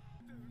here.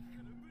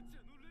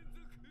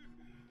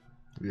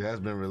 He has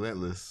been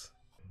relentless.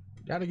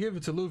 Gotta give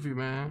it to Luffy,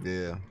 man.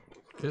 Yeah.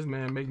 This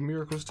man make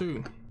miracles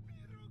too.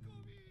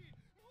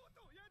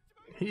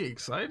 He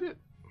excited?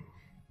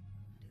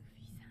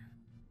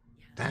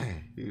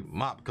 Dang, he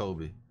mopped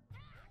Kobe.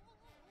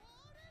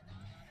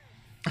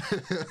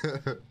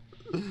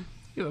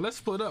 You know, let's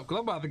split up, cause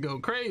I'm about to go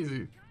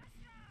crazy.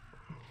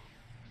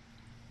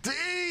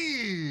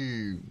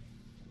 Damn!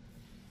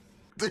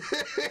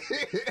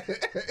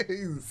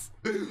 Ace.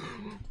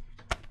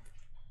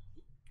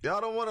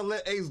 Y'all don't want to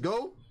let Ace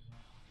go?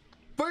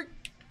 Freak.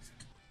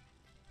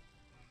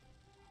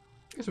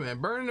 This man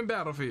burning the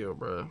battlefield,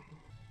 bro.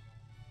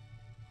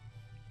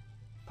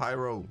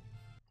 Pyro.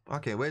 I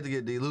can't wait to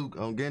get D-Luke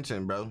on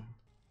Genshin, bro.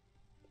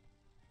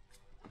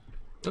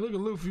 And look at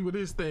Luffy with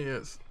his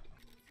stance.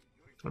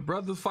 The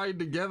brothers fighting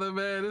together,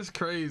 man. It's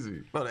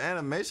crazy. Bro, the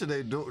animation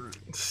they do.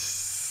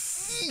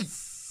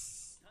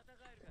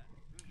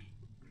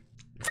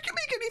 Freaking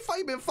me, can he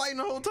fight? Been fighting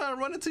the whole time,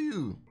 running to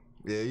you.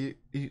 Yeah,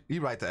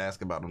 you right to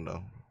ask about him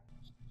though.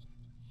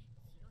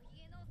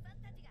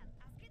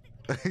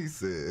 He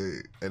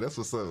said, "Hey, that's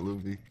what's up,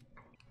 Luffy."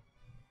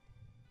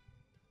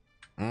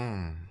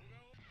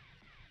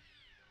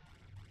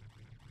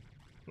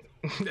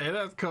 Hey,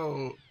 that's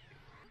cold.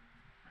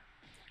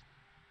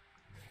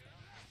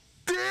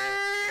 Damn,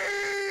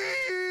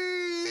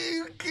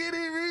 you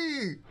kidding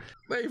me?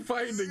 They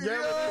fighting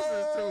together. This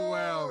is too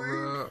wild,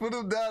 bro. Put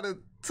him down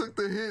and took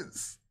the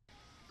hits.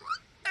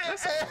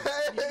 That's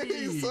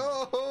Hey,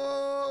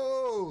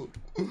 so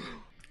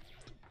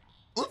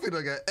Luffy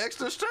done got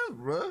extra strength,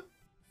 bro.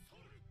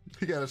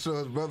 He gotta show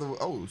his brother.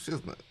 Oh,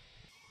 shit's not.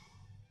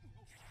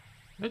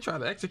 They try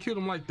to execute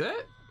him like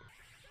that?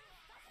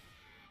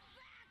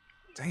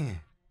 Damn.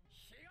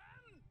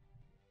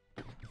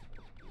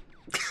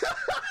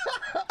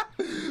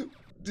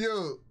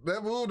 Yo,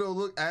 that move don't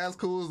look as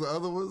cool as the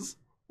other ones,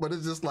 but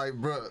it's just like,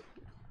 bruh.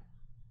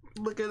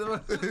 Look at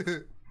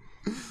him.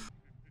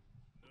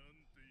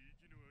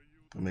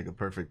 Make a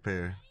perfect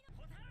pair.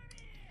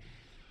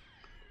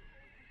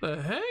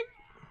 The heck?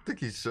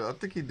 I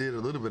think he did a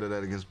little bit of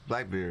that against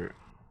Blackbeard.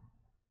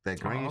 That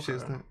green okay.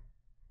 shit.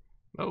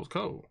 That was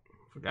cold.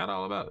 Forgot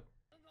all about it.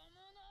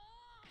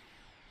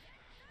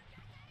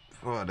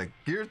 Oh, the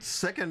gear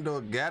second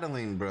door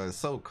Gatling, bro, is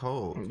so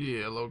cold.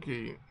 Yeah, low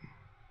key.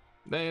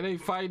 They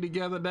fight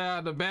together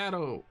down the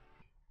battle.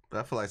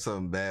 I feel like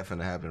something bad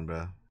finna happen,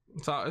 bro.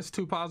 It's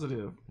too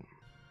positive.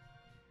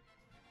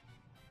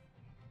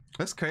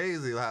 That's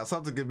crazy how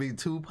something could be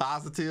too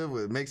positive,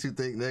 it makes you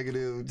think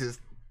negative. Just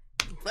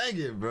thank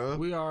it, bro.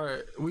 We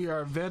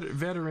are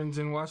veterans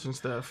in watching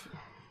stuff.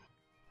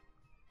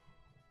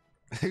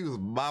 He was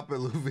mopping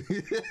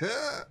Luffy.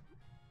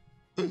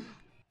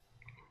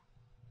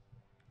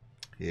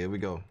 Here we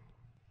go.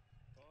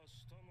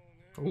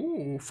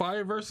 Ooh,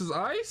 fire versus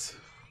ice?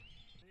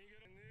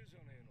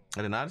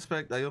 I did not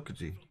expect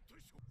Ayokuji.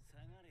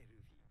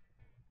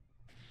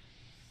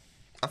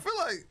 I feel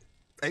like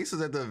Ace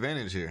is at the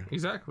advantage here.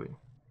 Exactly.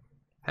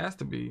 Has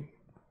to be.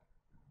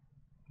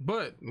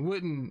 But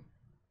wouldn't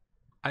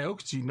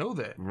Ayokuji know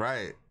that?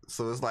 Right.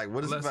 So it's like,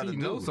 what is he Unless about he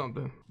to do? knows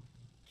something.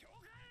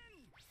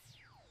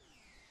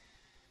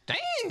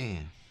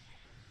 Damn.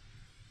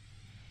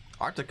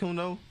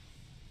 Articuno,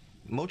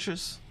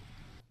 Motrus.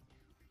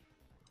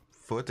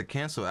 For it to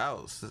cancel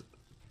out,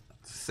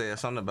 say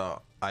something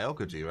about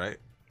Ayokuji, right?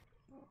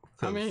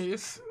 I mean,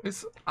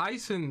 it's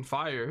ice and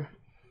fire.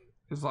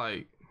 It's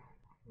like,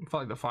 I feel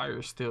like the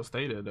fire still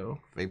stay there though.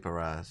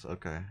 Vaporize.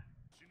 Okay.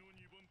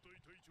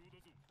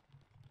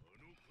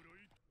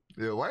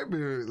 Yeah,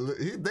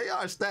 Whitebeard, they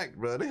are stacked,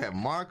 bro. They have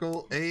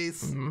Marco,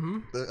 Ace,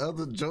 the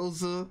other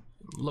Joseph.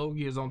 Low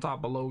gears on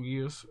top of low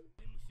gears.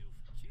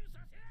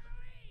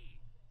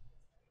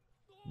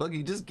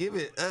 Buggy, just give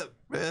it up,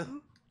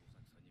 man.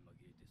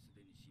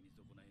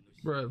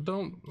 Bro,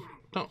 don't.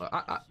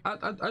 I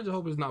just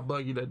hope it's not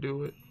Buggy that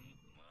do it.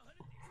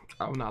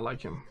 I would not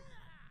like him.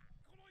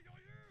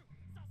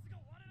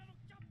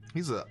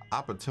 He's an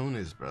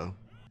opportunist, bro.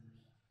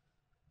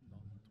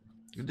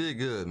 You did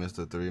good,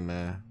 Mr. 3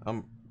 Man.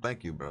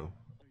 Thank you, bro.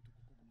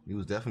 He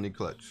was definitely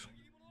clutch.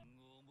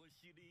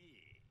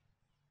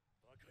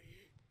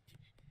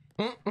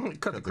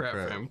 Cut the crap,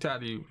 fam. I'm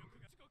tired of you.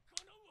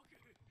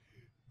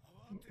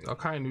 I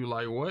kind of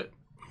like what?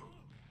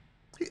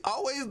 He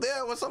always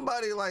there when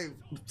somebody like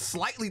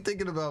slightly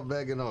thinking about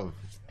backing off.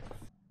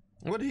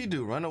 What did he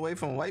do? Run away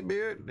from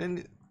Whitebeard?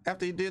 And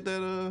after he did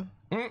that,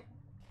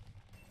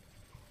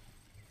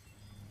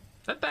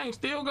 that thing's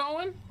still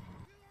going?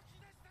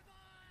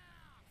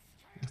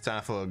 it's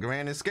time for a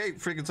grand escape.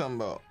 Freaking talking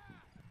about.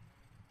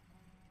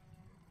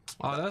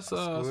 Oh, that's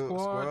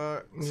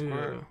squad.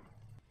 Yeah.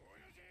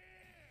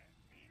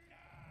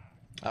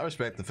 I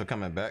respect him for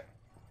coming back.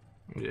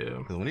 Yeah.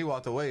 Because when he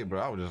walked away,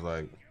 bro, I was just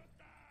like,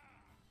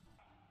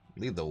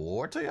 leave the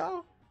war to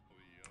y'all?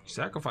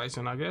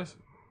 Sacrificing, I guess.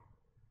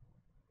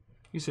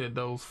 He said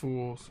those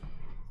fools.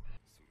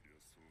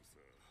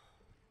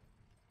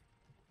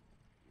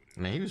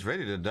 Man, he was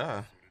ready to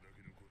die.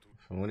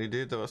 From when he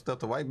did the stuff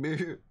to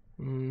Whitebeard.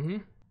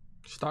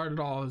 Started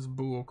all this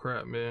bull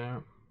crap,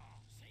 man.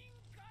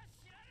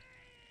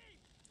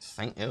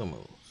 St.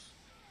 Elmo's.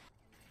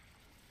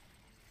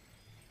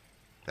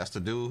 That's the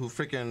dude who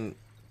freaking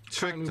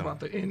tricked him. About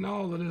to end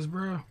all of this,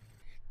 bro.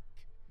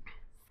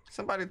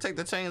 Somebody take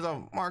the chains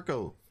off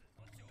Marco.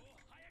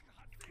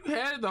 You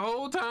had it the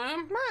whole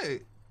time?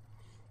 Right.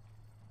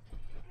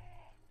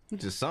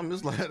 Just something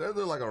just like that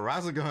looked like a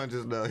Razagon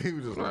just now. He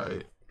was just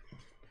right.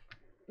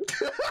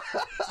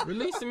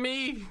 Releasing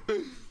me.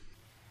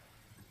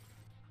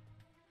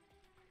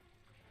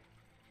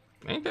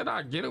 Ain't that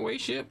our getaway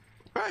ship?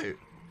 Right.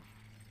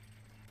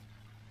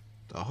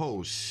 The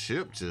whole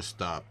ship just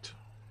stopped.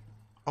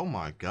 Oh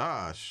my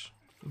gosh.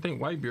 I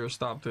think Whitebeard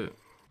stopped it.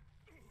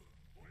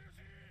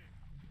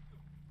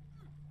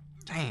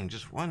 Dang,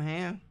 just one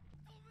hand?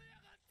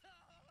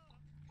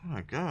 Oh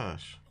my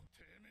gosh.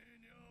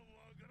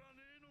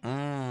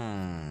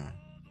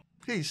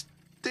 He's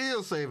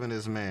still saving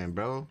this man,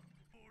 bro.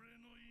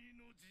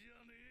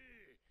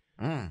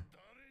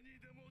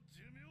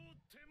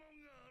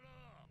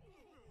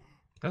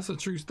 That's a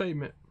true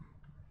statement.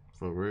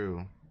 For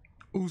real.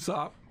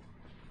 Usopp.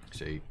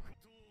 Shade.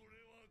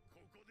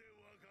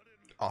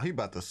 Oh, he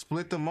about to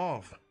split them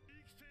off.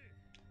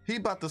 He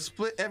about to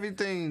split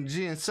everything,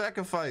 G, and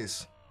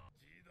sacrifice.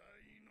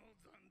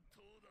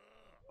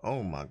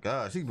 Oh my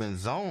gosh, he been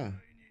zoned.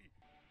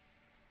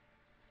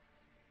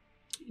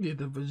 He did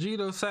the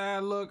Vegeta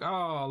side look.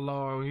 Oh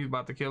Lord, he's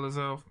about to kill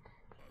himself.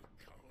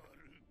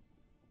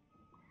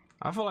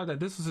 I feel like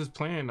that this was his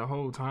plan the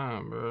whole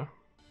time, bro.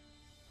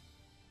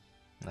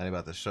 Now he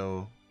about to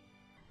show.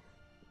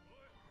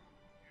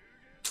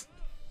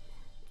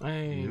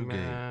 Hey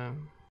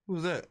man.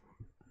 Who's that?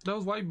 That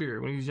was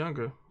Whitebeard when he was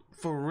younger.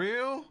 For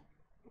real?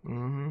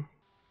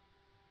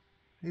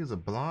 He was a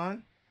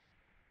blonde?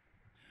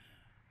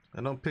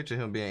 I don't picture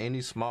him being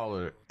any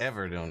smaller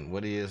ever than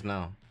what he is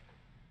now.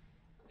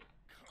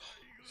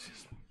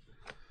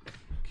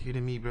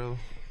 Kidding me, bro?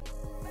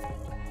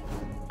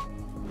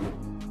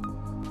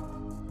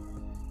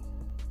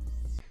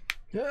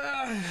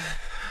 Dang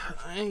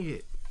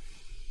it.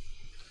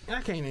 I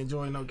can't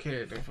enjoy no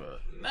character for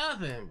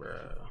nothing, bro.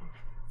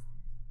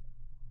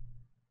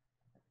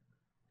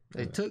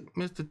 They took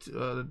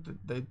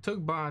they took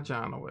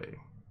Bonchan away.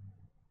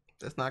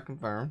 That's not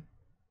confirmed.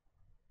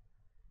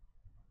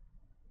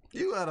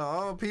 You out of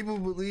all people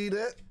believe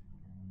that?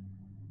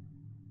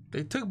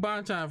 They took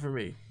Bonchan from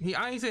me.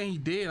 I ain't saying he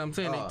did. I'm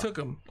saying they took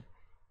him.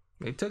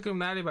 They took him.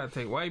 Now they about to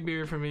take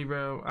Whitebeard from me,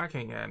 bro. I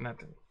can't get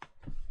nothing.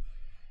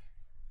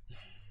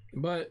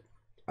 But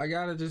I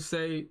gotta just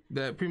say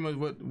that pretty much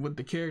what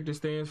the character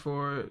stands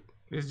for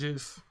is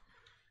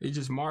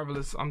just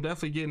marvelous. I'm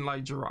definitely getting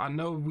like I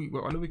know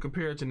we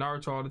compare it to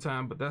Naruto all the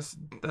time, but that's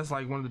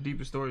like one of the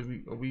deepest stories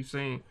we've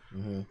seen.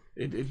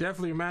 It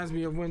definitely reminds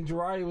me of when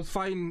Jiraiya was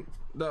fighting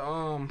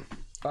the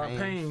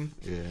pain.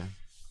 Yeah.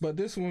 But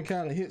this one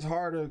kind of hits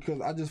harder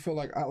because I just feel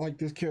like I like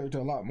this character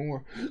a lot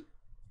more.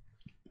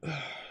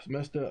 It's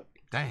messed up.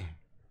 Dang.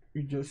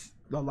 You just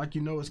like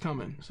it's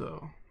coming,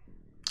 so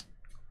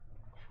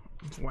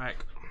it's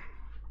whack.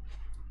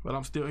 But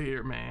I'm still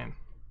here, man.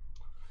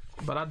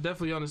 But I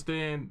definitely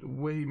understand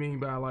what he mean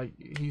by like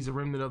he's a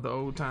remnant of the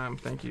old time.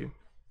 Thank you.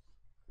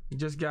 You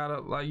just gotta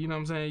like you know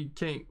what I'm saying.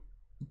 You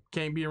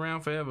can't be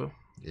around forever.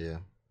 Yeah.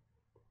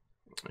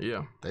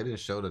 Yeah. They didn't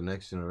show the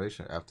next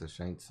generation after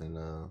Shanks and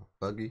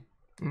Buggy.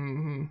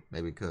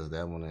 Maybe because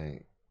that one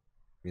ain't,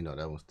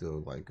 that one's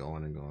still like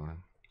going and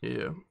going.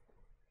 Yeah.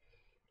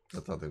 I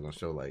thought they were gonna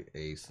show like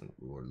Ace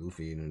or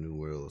Luffy in a new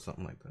world or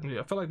something like that. Yeah,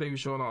 I feel like they were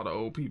showing all the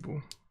old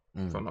people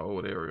from the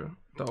old era.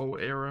 The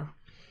old era.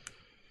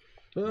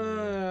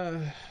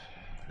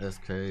 That's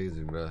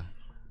crazy, bro.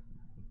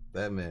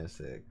 That man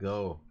said,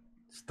 "Go,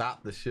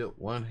 stop the ship,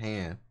 one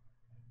hand,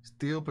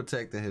 still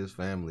protecting his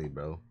family,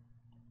 bro."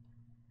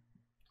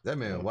 That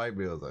man,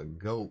 Whitebeard's a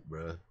goat,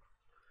 bro.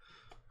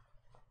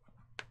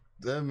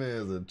 That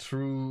man's a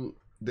true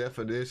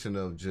definition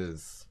of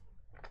just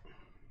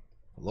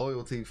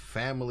loyalty,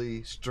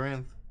 family,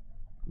 strength,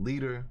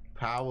 leader,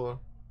 power.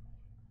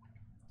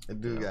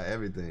 That dude got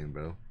everything,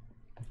 bro.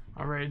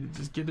 All right,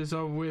 just get this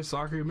over with so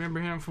I can remember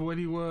him for what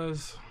he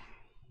was.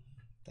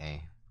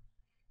 Dang.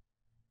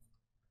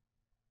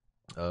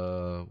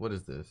 What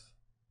is this?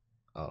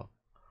 Oh.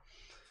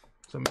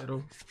 It's a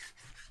middle.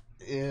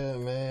 Yeah,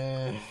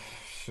 man.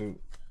 Shoot.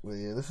 But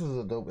yeah, this is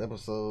a dope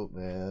episode,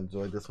 man. I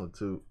enjoyed this one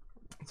too.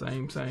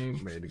 Same.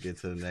 Ready to get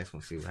to the next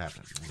one, see what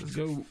happens, man. Let's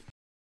go.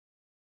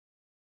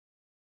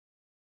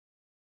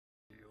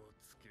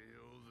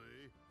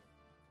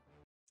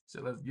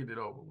 So let's get it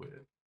over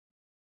with.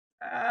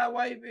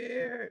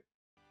 Whitebeard.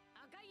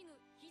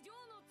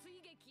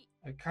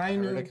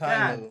 Akainu.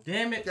 God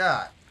damn it.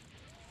 God.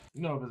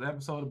 You know, if it's an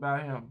episode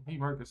about him, he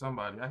murdered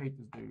somebody. I hate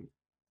this dude.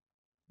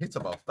 He's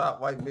about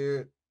stop,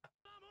 Whitebeard.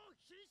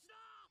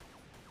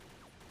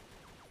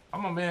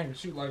 I'm a man can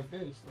shoot like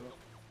this. So.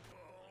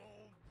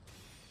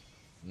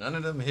 None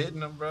of them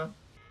hitting him, bro.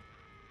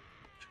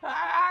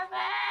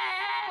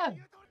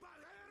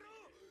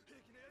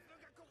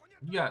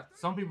 You got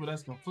some people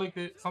that's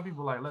conflicted. Some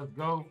people like, let's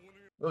go.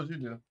 What would you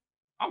do?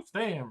 I'm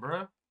staying,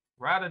 bro.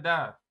 Ride or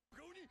die.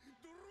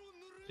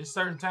 There's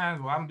certain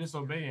times where I'm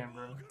disobeying,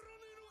 bro.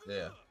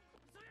 Yeah.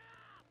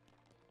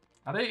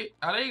 Are they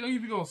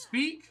even gonna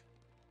speak?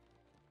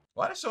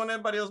 Why they showing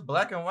everybody else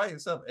black and white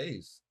except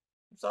Ace?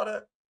 You saw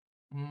that?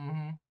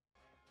 Mm-hmm.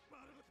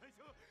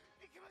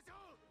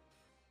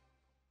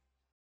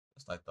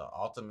 It's like the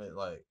ultimate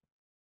like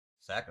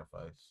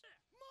sacrifice.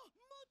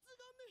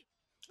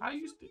 I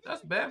used to.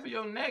 That's bad for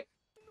your neck.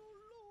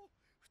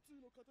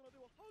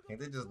 Can't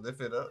they just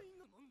lift it up?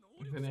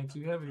 If it ain't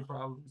too heavy,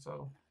 probably.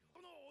 So.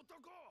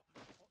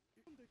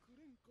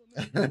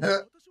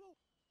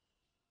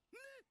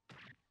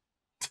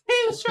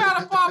 He's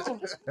trying to pop him.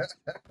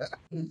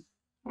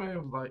 Man,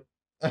 it was like.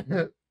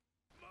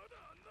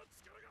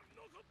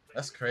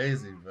 That's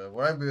crazy, bro.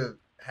 Why be a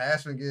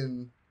Hashman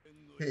getting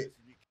hit?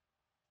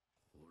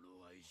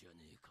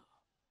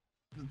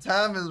 The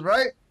time is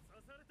right.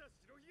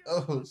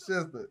 Oh,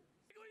 sister.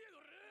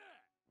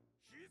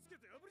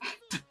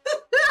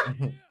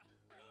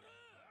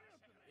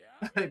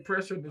 They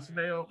pressured the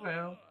snail,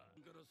 fam.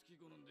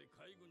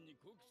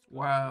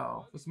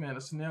 Wow, this man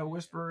a snail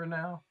whisperer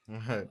now.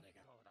 Right.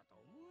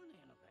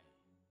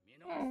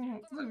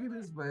 Look at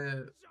this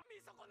man.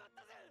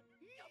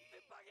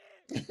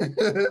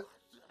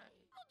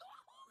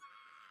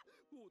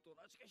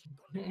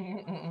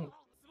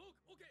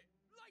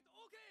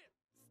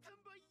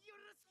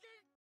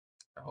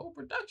 The whole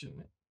production,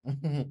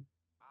 man.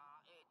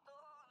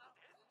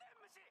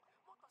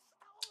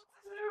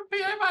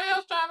 Everybody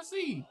else trying to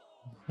see.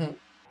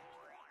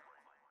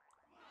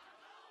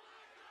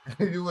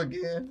 You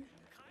again?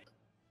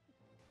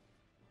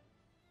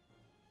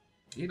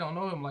 He don't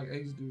know him like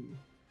Ace do.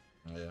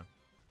 Yeah.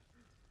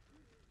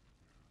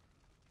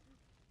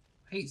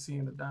 Hate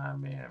seeing the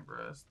dying man,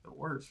 bro. It's the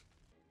worst.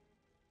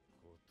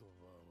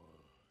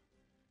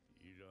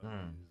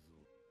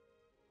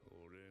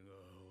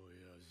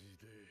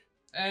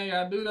 Hey,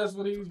 I knew that's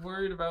what he was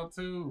worried about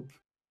too.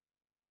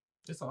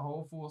 It's a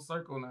whole full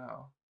circle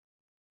now.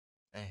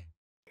 Dang.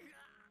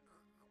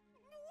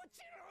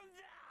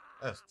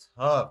 That's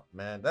tough,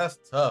 man. That's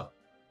tough.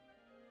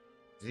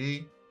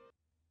 G.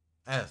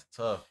 That's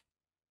tough.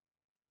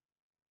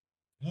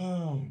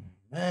 Oh,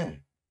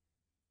 man.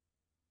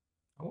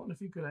 I wonder if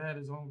he could have had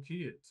his own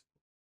kids.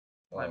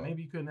 Like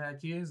maybe he couldn't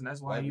have kids, and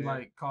that's why he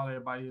like called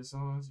everybody his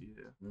sons.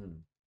 Yeah.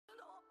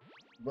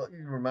 But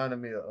you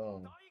reminded me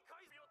of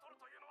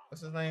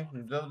what's his name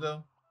from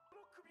JoJo?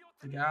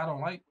 The guy I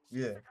don't like.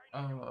 Yeah.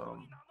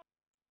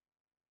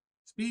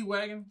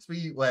 Speedwagon.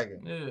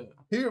 Speedwagon. Yeah.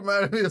 He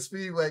reminded me of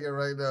Speedwagon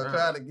right now,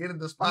 trying to get in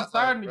the spot. He's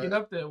starting to get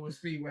up there with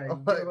Speedwagon.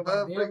 I'm like,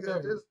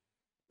 motherfucker, just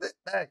sit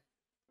back.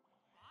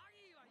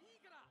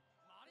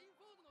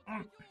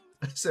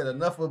 I said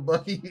enough with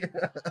Bucky.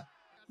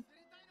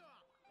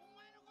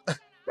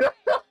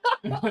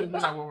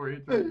 Not what we're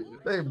into.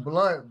 They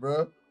blunt,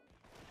 bro.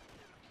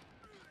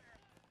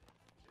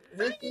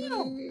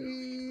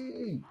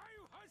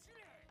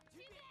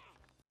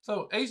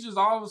 So Ace just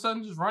all of a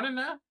sudden just running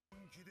now?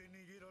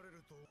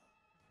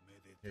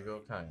 Here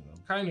go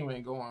Kaino. Kaino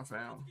ain't going,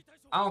 fam.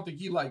 I don't think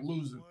he like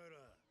losing.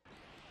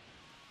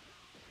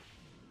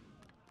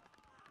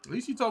 At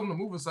least he told him to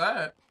move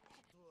aside.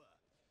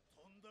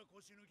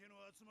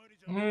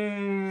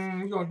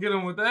 You gonna get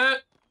him with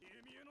that?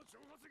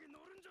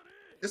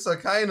 It's a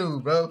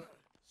Kainu, bro.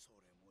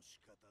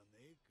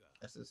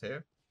 That's his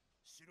hair.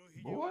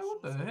 Boy,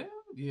 what the hell?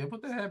 Yeah,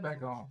 put the hat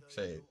back on.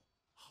 Shade.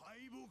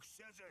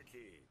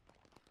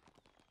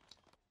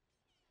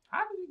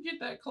 How did you get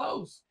that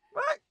close?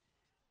 Right?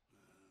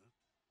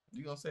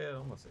 You gonna say it?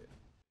 I'm gonna say it.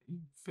 You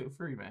feel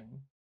free,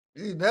 man.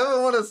 You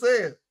never want to say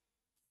it.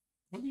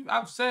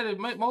 I've said it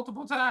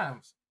multiple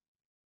times.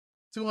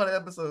 200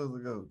 episodes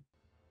ago.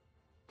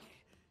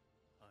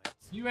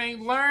 You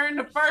ain't learned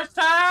the first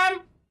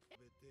time?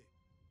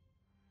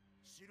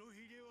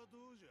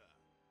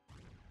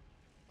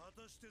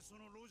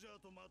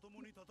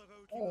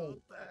 Oh,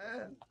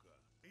 man.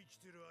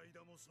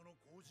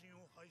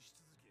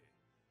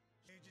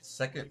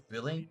 Second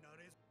billing?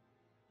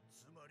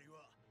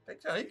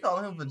 He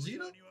calling him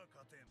Vegeta?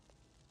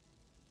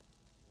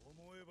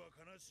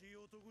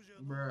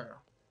 Bruh.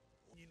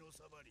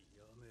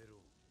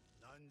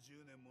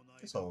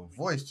 This whole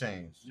voice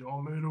change.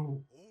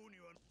 Yamero.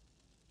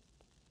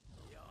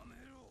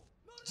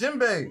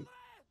 Jinbei,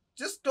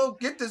 just go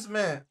get this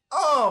man.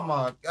 Oh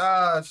my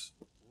gosh.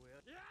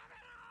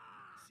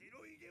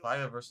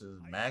 Fire versus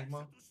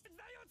magma?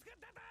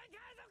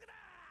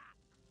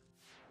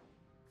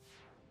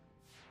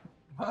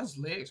 His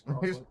legs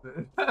crossed like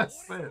that.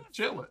 That's it.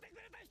 Chilling.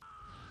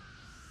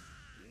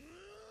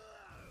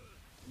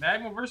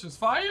 Magma versus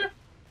fire?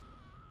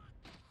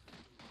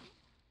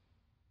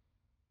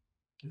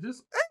 Is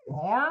this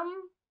arm?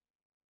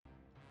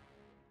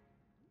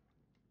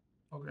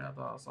 Okay, I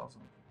thought I saw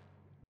something.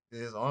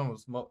 His arm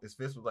was smoke. His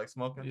fist was like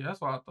smoking. Yeah, that's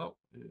what I thought.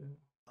 Yeah.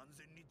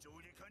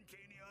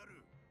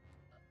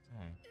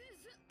 Dang.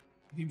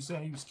 He was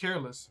saying he was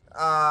careless.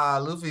 Ah,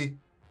 Luffy.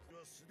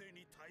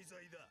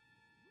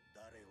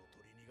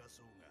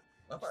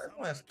 I thought it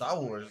was Star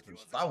Wars.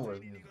 Star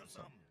Wars music or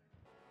something.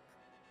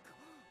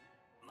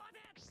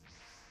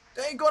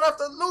 They ain't going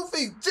after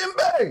Luffy.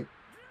 Jinbei.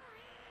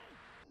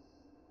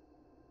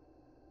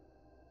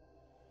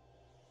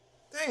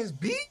 Dang, his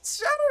beats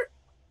shattered.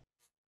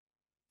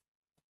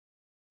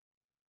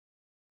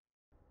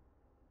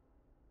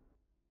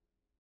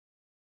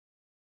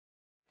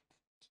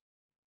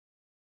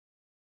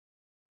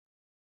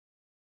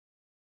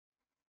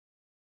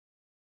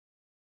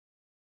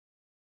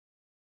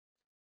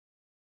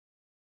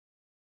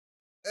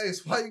 Hey,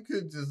 why you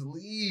could just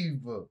leave,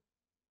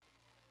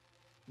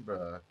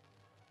 bruh.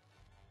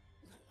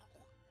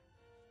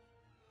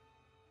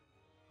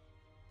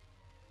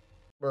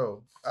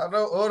 Bro, I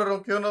know Oda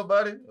don't kill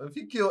nobody. If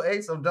he kill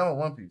Ace, I'm done with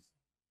One Piece.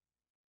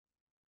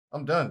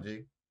 I'm done,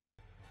 G.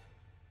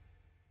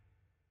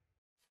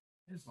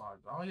 It's like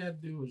all you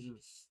had to do was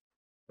just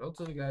go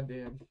to the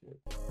goddamn shit.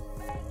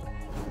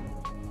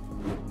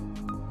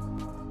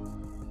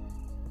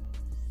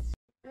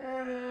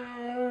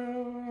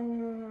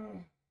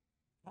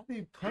 I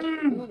be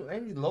punching.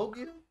 Ain't he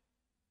Logan?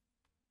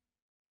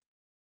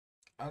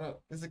 I don't.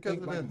 Is it because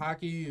of like the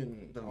hockey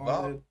and the all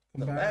vol- that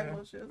the combined?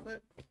 magma shit, isn't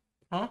it?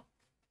 Huh?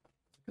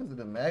 Because of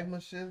the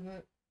magma shit, isn't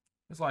it?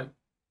 It's like,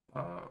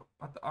 I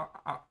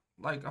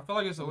feel like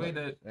it's a way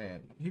that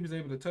Man, he was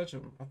able to touch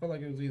him. I feel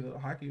like it was either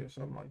hockey or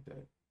something like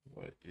that.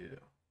 But yeah.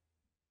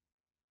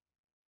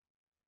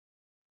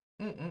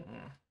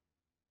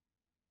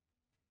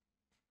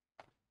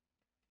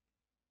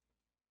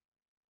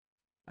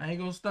 I ain't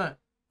gonna stunt.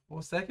 For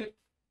a second,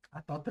 I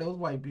thought that was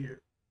Whitebeard.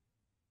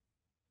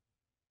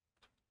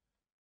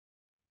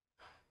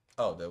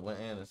 oh, that went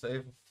in and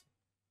saved him.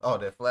 Oh,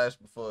 that flash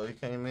before he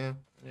came in.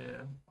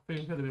 Yeah, I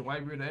figured it could have been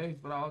Whitebeard the Ace,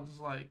 but I was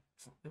just like,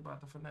 they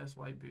about to finesse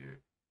Whitebeard.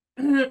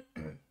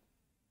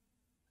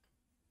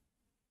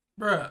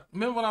 Bruh,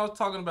 remember when I was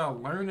talking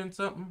about learning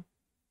something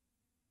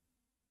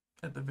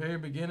at the very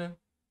beginning?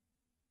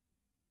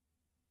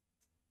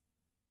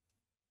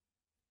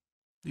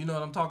 Do you know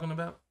what I'm talking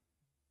about?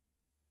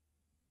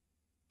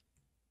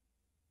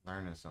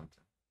 Learning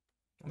something.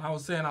 And I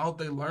was saying, I hope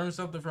they learn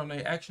something from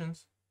their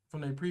actions,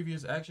 from their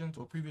previous actions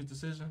or previous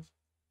decisions.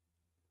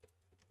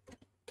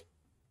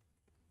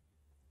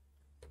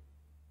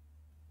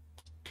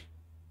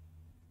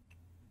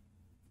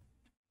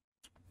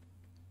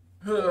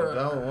 I'm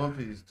done with One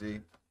Piece,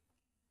 G.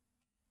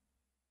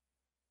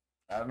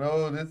 I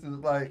know this is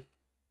like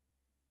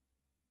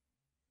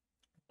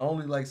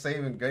only like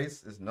saving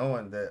grace is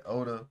knowing that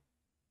Oda,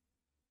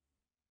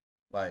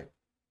 like,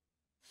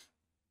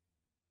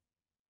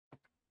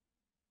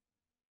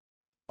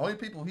 only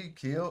people he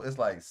killed is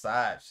like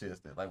side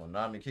shits that, like when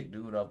Nami kicked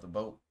dude off the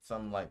boat,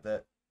 something like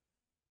that.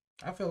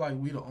 I feel like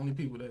we the only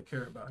people that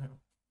care about him.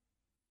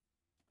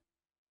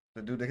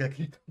 The dude that got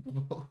kicked off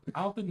the boat.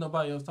 I don't think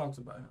nobody else talks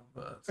about him,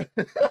 but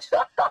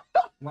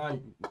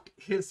like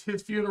his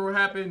funeral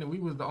happened and we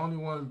was the only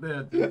ones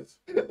there.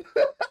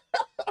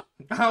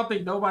 I don't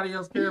think nobody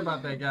else care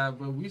about that guy,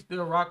 but we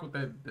still rock with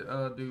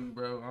that dude,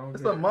 bro.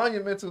 It's a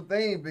monumental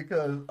thing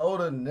because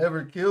Oda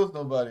never kills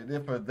nobody.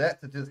 Then for that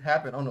to just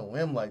happen on a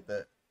whim like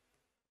that.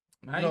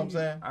 You know what I'm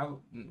saying?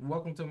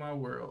 Welcome to my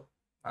world.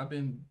 I've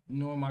been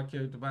knowing my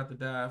character about to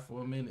die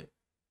for a minute.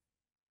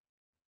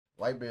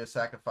 Whitebeard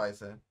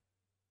sacrificing.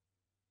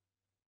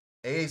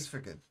 Ace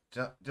freaking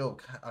Joe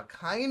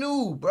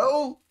Akainu,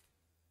 bro.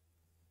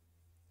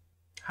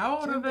 How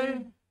old are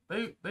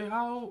they? They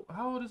how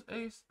old is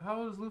Ace?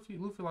 How old is Luffy?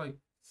 Luffy like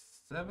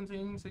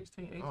 17,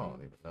 16, 18? I don't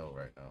even know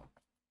right now.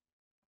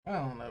 I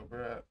don't know,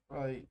 bro.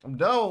 Like, I'm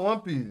done with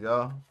One Piece,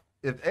 y'all.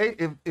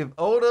 If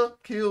Oda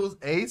kills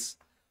Ace,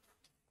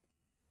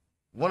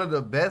 one of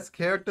the best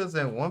characters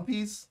in One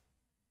Piece,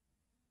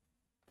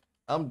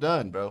 I'm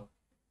done, bro.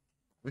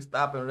 We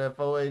stopping at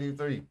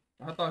 483.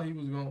 I thought he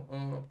was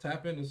gonna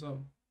tap into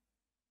something.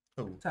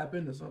 Who? Tap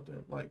into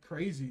something like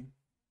crazy.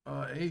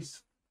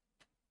 Ace.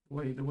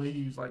 The way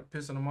he was like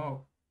pissing him off.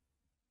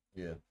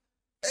 Yeah.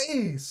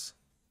 Ace.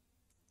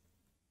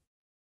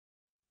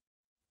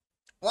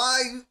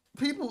 Why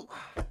people?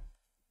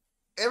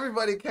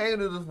 Everybody came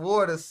to this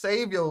war to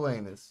save your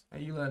anus.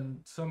 And you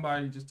letting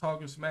somebody just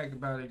talking smack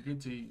about it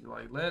get to you.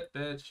 Like, let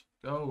that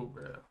go,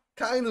 bro.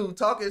 Kainu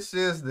talking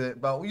shit that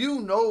about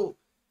you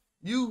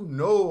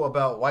know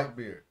about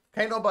Whitebeard.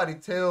 Can't nobody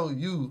tell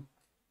you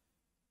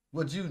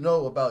what you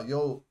know about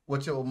your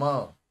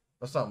mom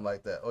or something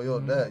like that or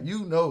your dad.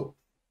 You know.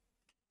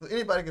 So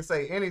anybody can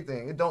say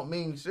anything. It don't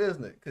mean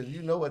shiznit because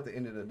you know at the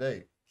end of the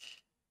day.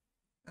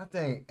 I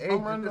think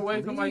I'm running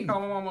away. Somebody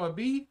call my mama a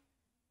B,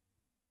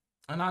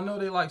 and I know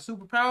they like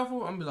super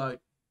powerful. I'm be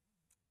like,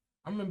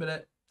 I remember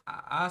that.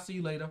 I'll see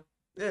you later.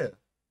 Yeah.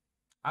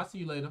 I'll see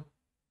you later.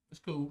 It's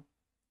cool.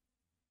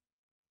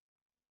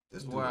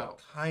 This wow.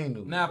 Kind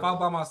of. Now, if I was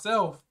by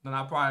myself, then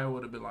I probably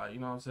would have been like,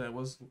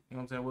 what's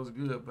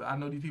good. But I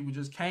know these people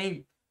just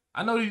came.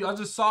 I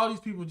just saw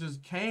these people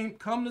just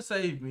come to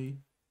save me.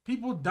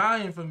 People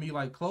dying for me,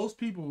 like close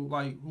people,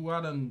 like who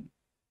I done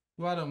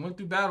went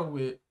through battle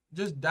with,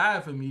 just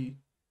died for me.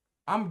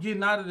 I'm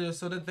getting out of this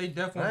so that they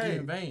definitely get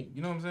in vain.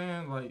 You know what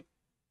I'm saying?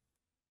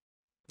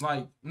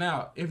 Like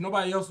now, if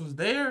nobody else was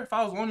there, if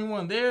I was the only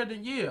one there,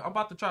 then yeah, I'm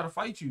about to try to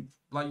fight you.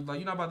 Like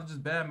you're not about to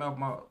just badmouth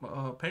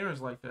my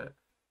parents like that.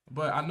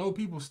 But I know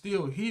people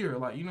still here.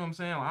 Like, you know what I'm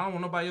saying? Like, I don't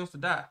want nobody else to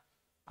die.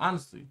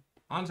 Honestly,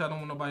 I don't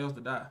want nobody else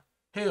to die.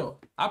 Hell,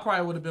 I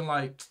probably would have been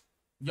like,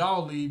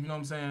 y'all leave. You know what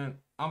I'm saying?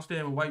 I'm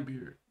staying with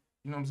Whitebeard.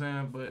 You know what I'm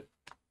saying? But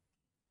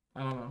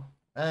I don't know.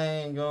 I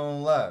ain't gonna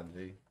lie,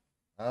 G.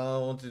 I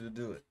don't want you to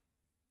do it.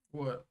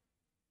 What?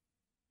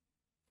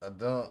 I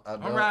don't.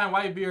 I'm riding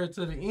Whitebeard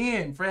to the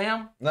end,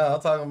 fam. No,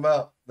 I'm talking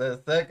about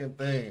that second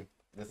thing.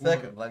 The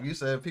second, like you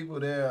said, people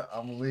there,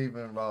 I'm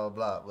leaving, blah,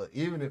 blah, blah. But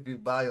even if you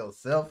by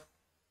yourself.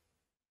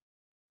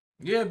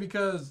 Yeah,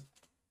 because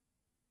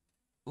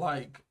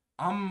like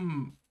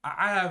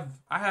I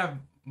have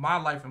my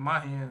life in my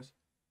hands.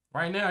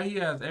 Right now he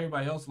has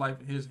everybody else's life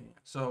in his hands.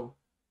 So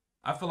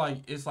I feel like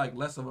it's like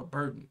less of a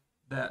burden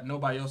that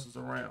nobody else is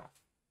around.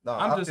 No,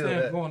 I'm just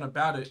saying going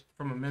about it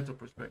from a mental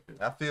perspective.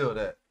 I feel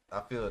that.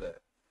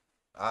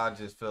 I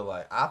just feel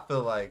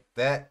like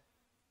that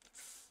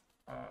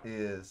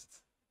is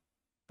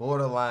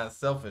borderline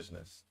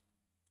selfishness.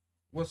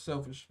 What's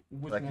selfish?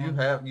 Which like one? you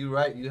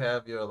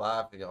have your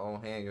life in your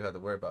own hand. You have to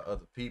worry about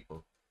other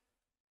people.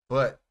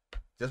 But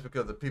just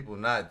because the people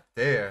not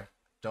there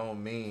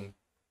don't mean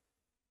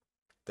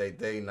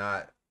they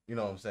not, you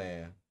know what I'm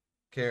saying,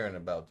 caring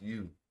about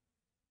you.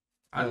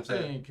 I didn't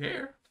say they didn't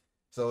care.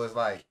 So it's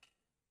like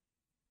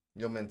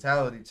your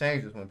mentality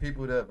changes when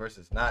people there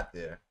versus not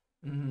there.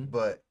 Mm-hmm.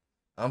 But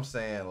I'm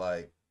saying,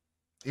 like,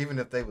 even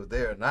if they was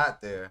there or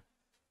not there,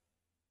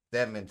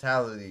 that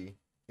mentality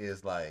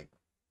is like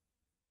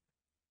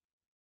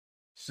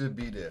should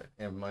be there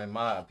in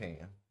my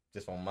opinion,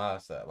 just on my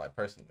side, like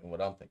personally,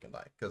 what I'm thinking,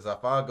 like, because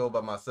if I go by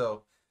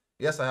myself,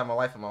 yes, I have my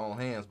life in my own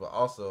hands, but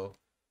also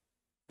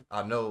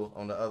I know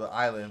on the other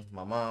island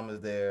my mom is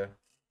there.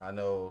 I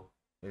know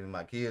maybe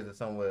my kids are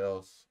somewhere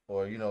else,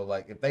 or you know,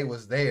 like if they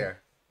was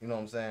there, you know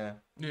what I'm saying?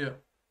 Yeah,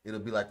 it'll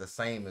be like the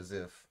same as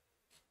if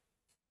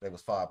they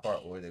was far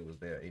apart or they was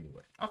there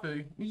anyway.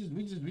 Okay, we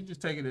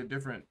just taking it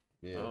different.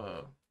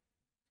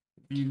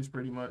 Views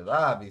pretty much.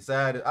 I'd be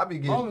sad. I'd be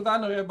getting. As long as I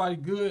know everybody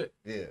good,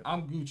 yeah,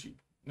 I'm Gucci. You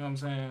know what I'm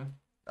saying?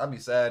 I'd be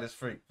sad as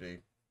freak, G.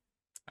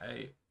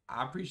 Hey,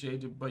 I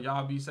appreciate it, but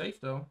y'all be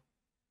safe though.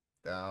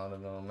 I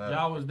don't know.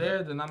 Y'all was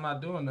there, then I'm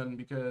not doing nothing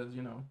because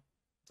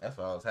that's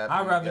why I was happy.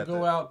 I'd rather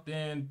go out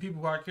than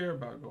people who I care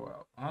about go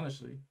out.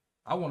 Honestly,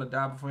 I want to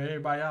die before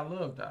everybody I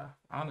love die.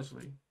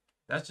 Honestly,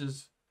 that's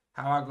just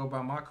how I go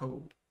by my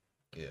code.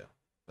 Yeah,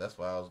 that's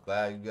why I was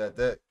glad you got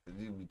that, because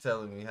you be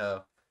telling me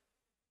how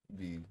you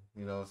be,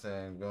 you know what I'm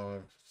saying,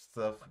 going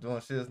stuff, doing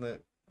shit, and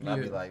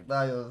I'd be like,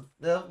 by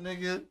yourself,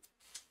 nigga.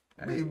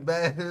 Be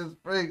bad as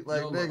freak,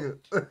 like, YOLO.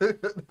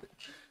 Nigga.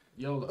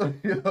 YOLO.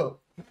 Yo.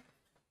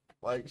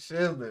 Like,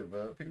 shiznit,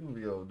 bro. People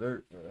be on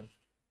dirt, man.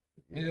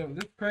 Yeah,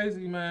 this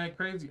crazy, man.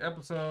 Crazy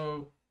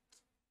episode.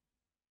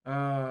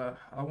 I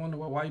wonder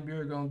what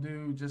Whitebeard gonna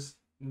do, just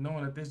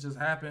knowing that this just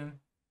happened.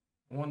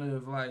 I wonder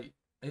if, like,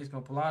 Ace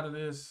gonna pull out of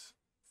this,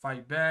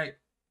 fight back,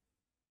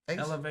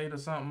 elevate or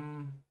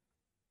something.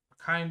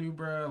 Kainu,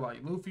 bro. Like,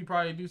 Luffy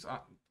probably do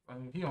something. I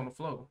mean, he on the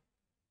flow.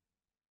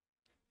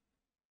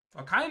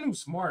 Kainu's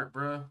smart,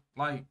 bro.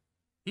 Like,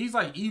 he's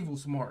like evil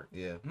smart.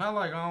 Yeah. Not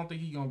like I don't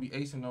think he gonna be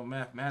acing no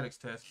mathematics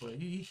test, but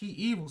he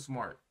evil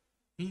smart.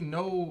 He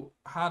know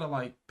how to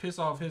like piss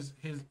off his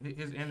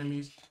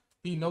enemies.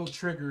 He know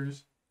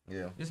triggers.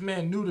 Yeah. This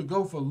man knew to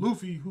go for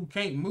Luffy who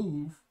can't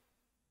move.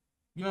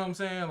 You know what I'm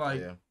saying?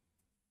 Like,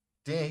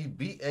 Then he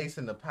beat Ace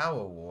in the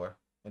Power War,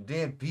 and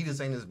then beat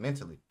his anus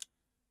mentally.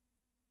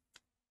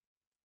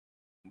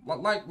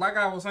 Like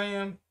I was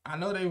saying, I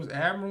know they was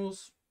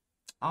admirals.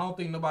 I don't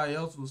think nobody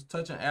else was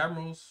touching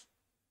admirals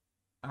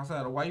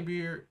outside of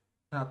Whitebeard.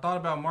 And I thought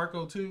about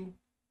Marco too,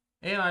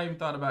 and I even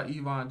thought about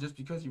Yvonne just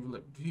because he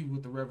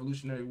with the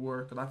Revolutionary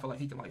War, because I feel like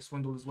he can like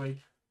swindle his way.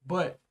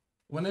 But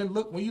when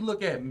you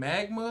look at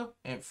Magma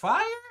and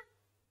Fire,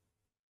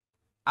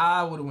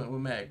 I would have went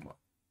with Magma.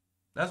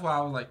 That's why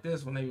I was like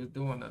this when they was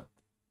doing the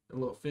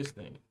little fist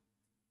thing.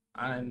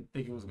 I didn't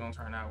think it was gonna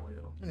turn out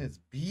well. His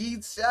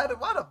beads shattered.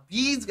 Why the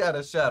beads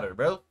gotta shatter,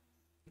 bro?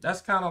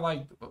 That's kind of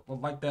like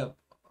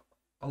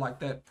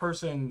that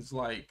person's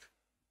like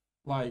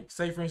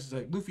say for instance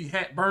like Luffy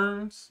hat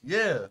burns.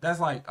 Yeah. That's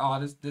like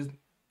this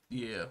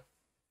yeah.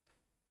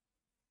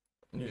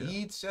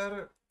 Beads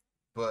shattered,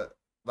 but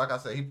like I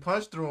said, he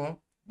punched through him,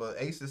 but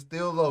Ace is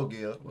still low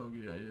gear. Low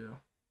gear, yeah.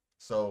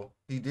 So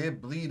he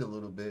did bleed a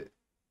little bit,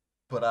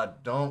 but I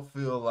don't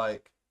feel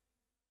like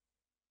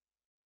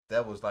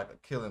that was like a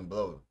killing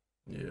blow.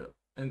 Yeah,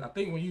 and I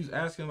think when you was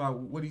asking about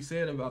what he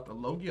said about the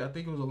Logie, I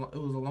think it was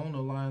along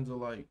the lines of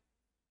like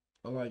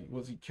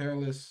was he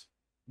careless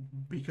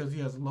because he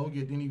has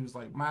Logie? Then he was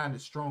like, mine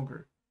is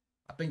stronger.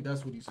 I think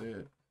that's what he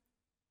said.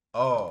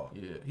 Oh,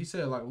 yeah, he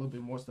said like a little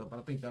bit more stuff, but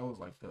I think that was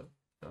like the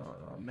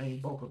main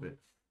bulk of it.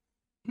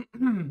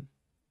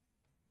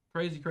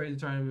 crazy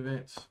turn of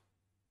events.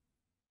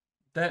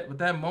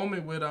 That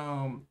moment with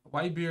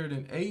Whitebeard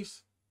and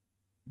Ace,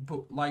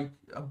 but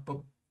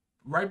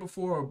right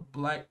before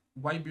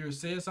Whitebeard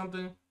said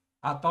something,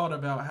 I thought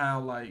about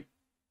how like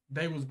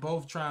they was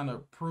both trying to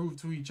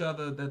prove to each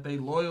other that they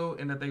loyal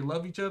and that they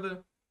love each other,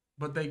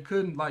 but they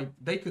couldn't, like,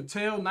 they could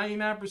tell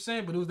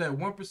 99%, but it was that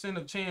 1%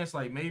 of chance,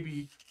 like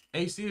maybe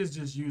Ace is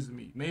just using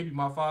me. Maybe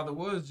my father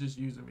was just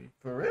using me.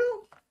 For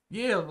real?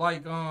 Yeah,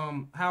 like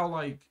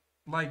how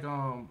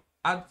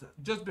I've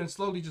just been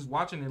slowly just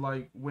watching it.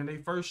 Like when they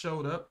first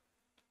showed up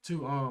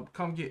to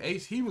come get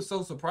Ace, he was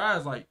so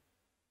surprised, like,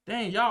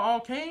 dang, y'all all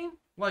came?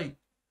 Like,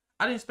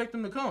 I didn't expect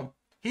them to come.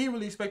 He didn't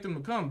really expect them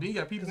to come. Then you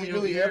got people in your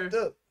really ear. effed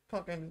up.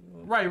 Fucking...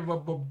 Right,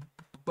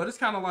 but it's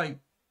kind of like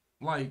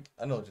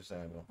I know what you're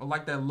saying, bro.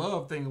 Like that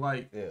love thing.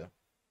 Like, yeah,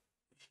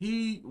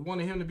 he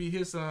wanted him to be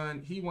his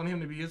son. He wanted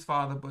him to be his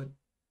father. But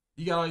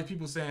you got all these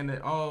people saying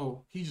that,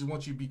 oh, he just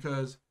wants you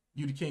because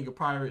you the king of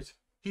pirates.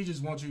 He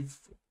just wants you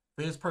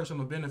for his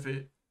personal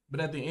benefit. But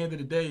at the end of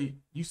the day,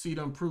 you see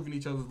them proving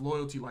each other's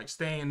loyalty, like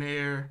staying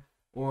there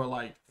or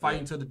like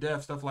fighting to the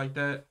death, stuff like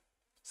that.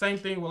 Same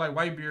thing with like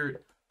Whitebeard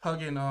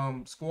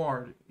hugging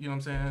Squad. You know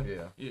what I'm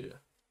saying? Yeah.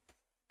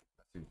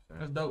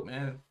 That's dope,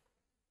 man.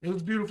 It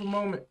was a beautiful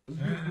moment. It was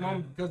a beautiful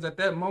moment because at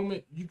that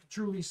moment you could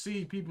truly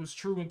see people's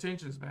true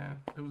intentions, man.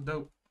 It was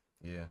dope.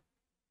 Yeah.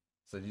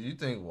 So do you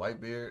think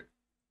Whitebeard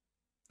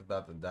is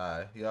about to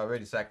die? He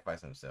already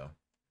sacrificed himself.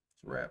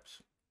 It's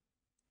raps.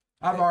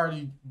 I've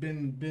already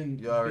been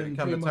you already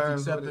come to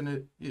terms accepting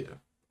it. Yeah,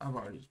 I've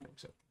already been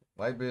accepting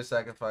it. Whitebeard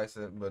sacrificed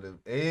it, but if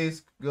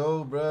Ace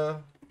go,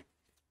 bro,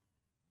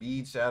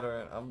 bead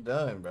shattering, I'm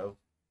done, bro.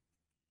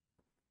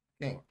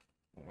 Can't.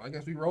 Well, I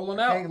guess we rolling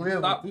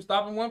out. We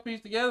stopping One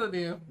Piece together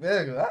then.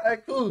 Yeah, all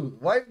right, cool.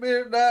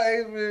 Whitebeard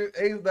died,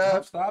 Ace died.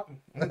 I'm stopping.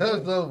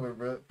 It's over,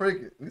 bro.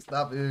 Freak it. We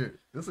stop here.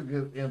 This is a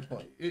good end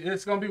point.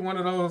 It's gonna be one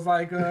of those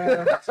like Dave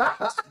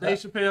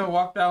Chappelle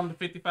walked out on the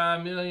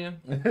 55 million.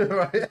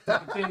 Right.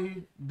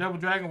 Double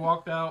Dragon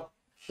walked out.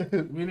 We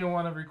didn't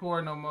want to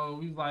record no more.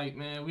 We was like,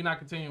 man, we not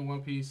continuing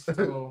One Piece.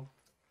 So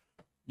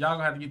y'all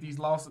gonna have to get these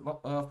lost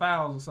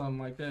files or something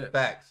like that.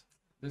 Facts.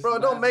 Bro,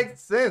 it don't make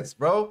sense,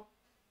 bro.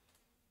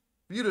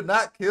 For you to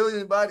not kill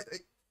anybody,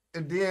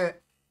 and then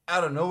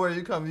out of nowhere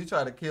you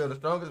try to kill the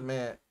strongest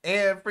man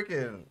and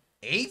freaking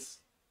Ace?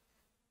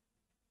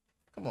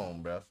 Come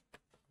on, bro.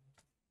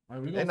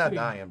 Right, they not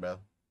dying, bro.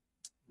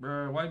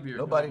 Bro, Whitebeard.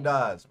 Nobody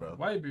dies, bro.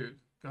 Whitebeard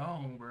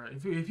gone, bro.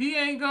 If he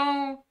ain't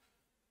gone,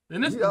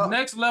 then this is the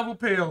next level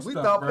Pale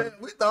stuff, bro.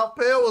 We thought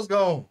Pale was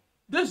gone.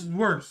 This is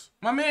worse.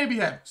 My man be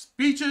having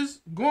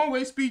speeches, going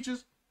away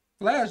speeches,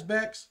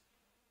 flashbacks,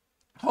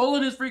 hole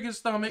in his freaking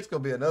stomach. It's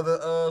gonna be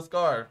another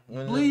scar.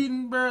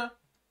 Bleeding, bro.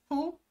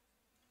 Who?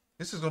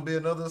 This is gonna be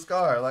another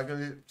scar. Like,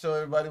 show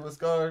everybody with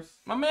scars.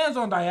 My man's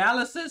on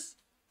dialysis.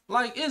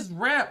 Like, it's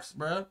raps,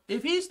 bro.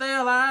 If he stay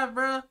alive,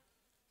 bro,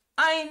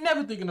 I ain't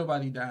never thinking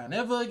nobody dying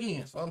ever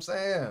again. That's what I'm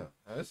saying.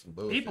 That's some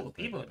bullshit.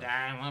 People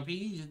die in One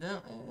Piece. You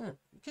just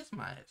kiss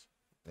my ass.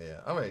 Yeah,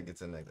 I'm ready to get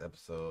to the next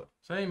episode.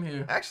 Same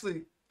here.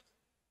 Actually,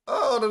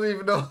 I don't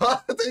even know. I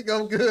think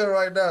I'm good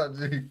right now,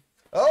 G.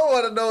 I don't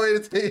want to know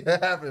anything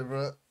that happened,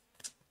 bro.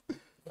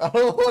 I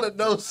don't want to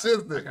know shit.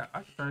 I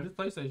can turn this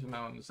PlayStation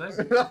on in a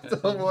second. I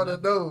don't want to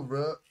know,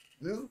 bro.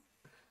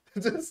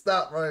 Just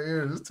stop right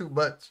here. It's too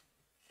much.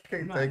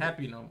 I'm not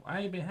happy no more. I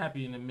ain't been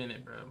happy in a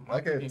minute, bro.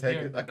 I can't take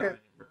it. I can't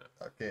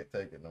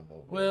take it no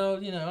more, bro.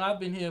 Well, you know,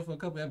 I've been here for a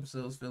couple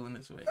episodes feeling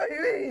this way.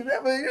 You ain't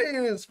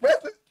even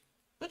express it.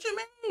 What you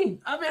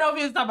mean? I've been over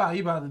here talking about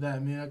he about to die,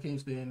 man. I can't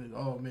stand it.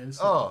 Oh, man.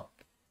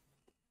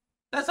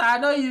 That's how I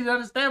know you didn't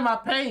understand my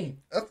pain.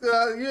 That's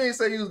good. You ain't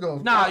say you was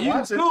gonna Nah, stop you was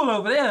watching. cool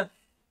over there.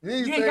 You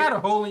You ain't got a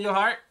hole in your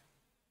heart.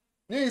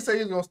 You ain't say you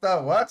was gonna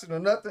stop watching or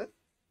nothing.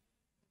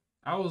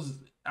 I was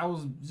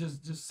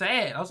just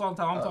sad. That's what I'm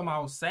talking. I'm talking about.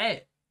 I was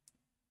sad.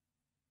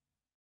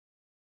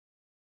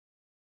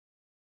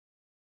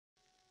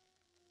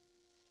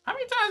 How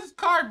many times is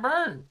card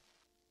burned?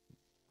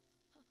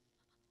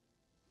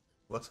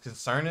 What's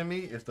concerning me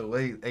is the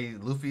way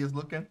Luffy is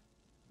looking.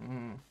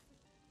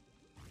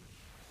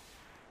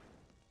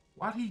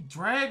 Why'd he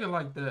drag it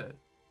like that?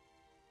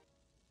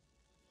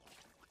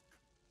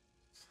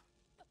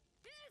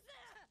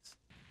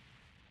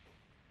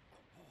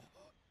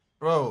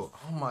 Bro,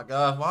 oh my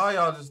gosh, why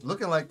y'all just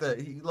looking like that?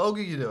 He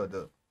Logan you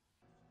though.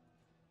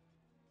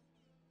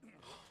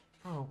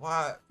 Bro,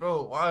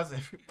 why does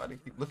everybody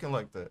keep looking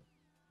like that?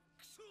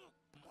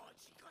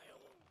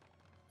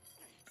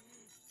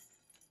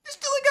 You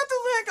still ain't got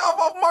this hand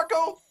off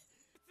Marco?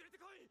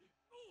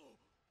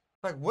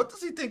 Like, what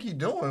does he think he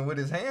doing with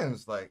his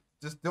hands? Like,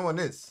 just doing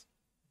this.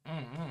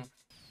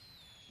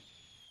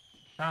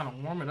 Trying to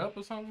warm it up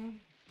or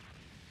something?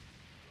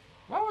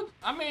 Why would,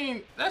 I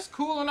mean, that's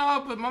cool and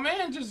all, but my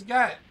man just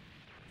got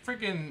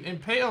freaking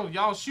impaled.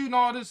 Y'all shooting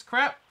all this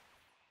crap?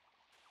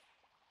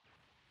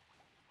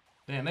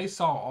 Damn, they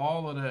saw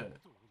all of that.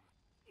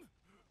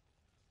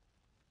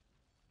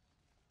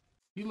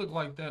 He looked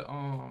like that,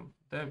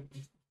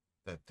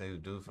 That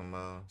dude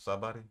from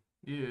Somebody?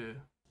 yeah.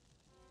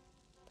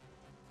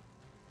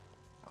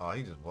 Oh,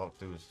 he just walked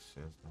through his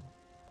shit.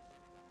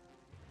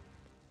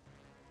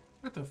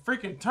 Look at the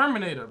freaking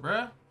Terminator,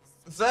 bruh.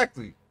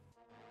 Exactly.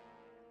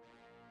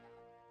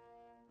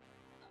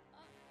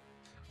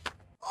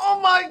 Oh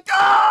my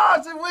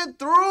gosh, it went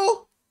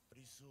through.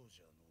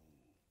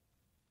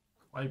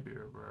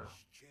 Whitebeard, bruh.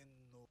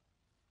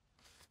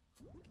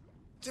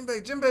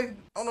 Jinbei. I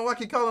don't know why I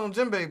keep calling him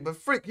Jinbei, but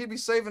frick, he be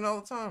saving all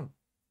the time.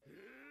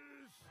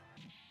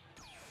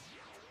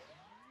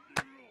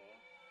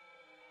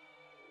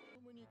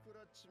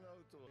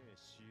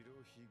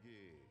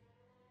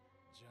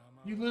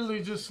 You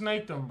literally just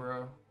snaked him,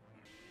 bro.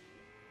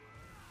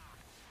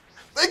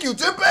 Thank you,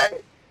 Jinbei.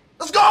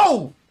 Let's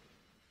go.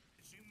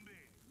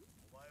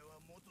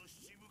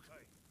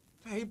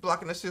 Man, he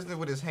blocking that shit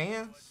with his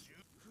hands.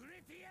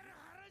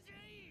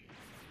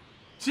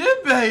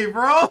 Jinbei,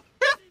 bro.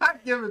 I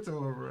give it to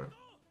him, bro.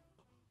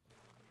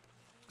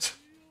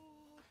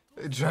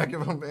 They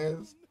dragging my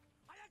man's.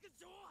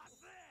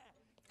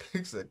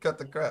 He said, cut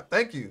the crap.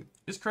 Thank you.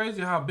 It's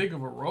crazy how big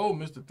of a role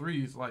Mr.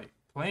 3 is like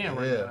playing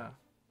right now.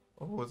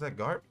 Oh, was that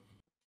Garp?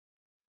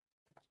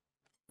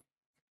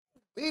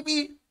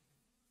 Baby.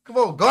 Come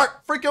on,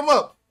 Garp. Freak him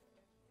up.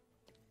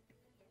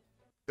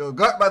 Yo,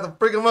 Garp about to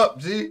freak him up,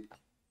 G.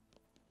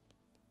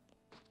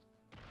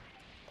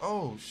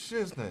 Oh,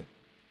 shiznit.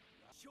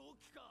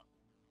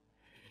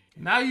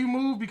 Now you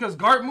move because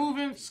Gart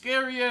moving?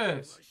 Scary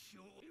ass.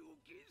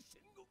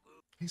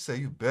 He said,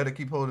 you better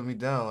keep holding me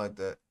down like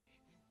that.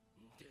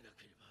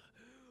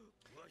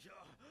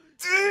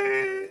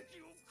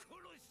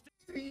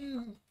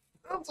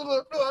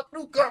 I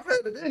knew Garp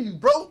had it in you,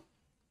 bro.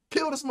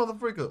 Kill this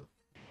motherfucker.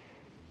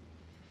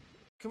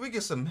 Can we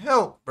get some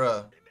help,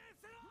 bruh?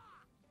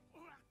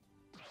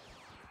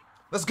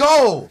 Let's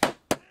go.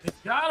 They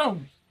got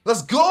him.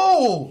 Let's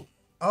go.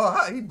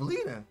 Oh, he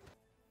bleeding.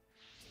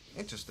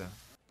 Interesting.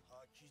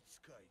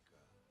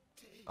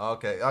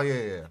 Okay. Oh,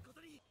 yeah.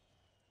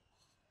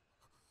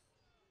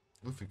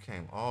 Luffy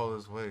came all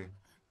this way.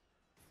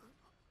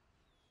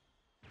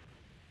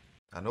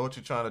 I know what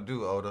you're trying to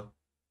do, Oda.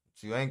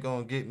 But you ain't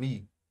gonna get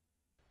me.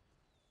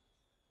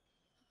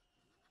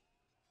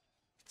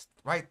 It's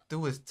right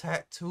through his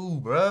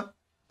tattoo, bruh.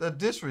 The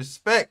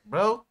disrespect,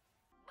 bro.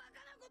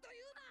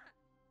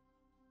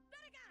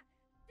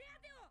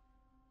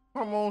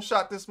 Hormone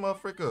shot this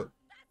motherfucker.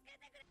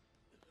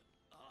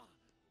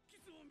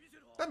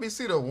 Let me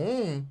see the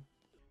wound.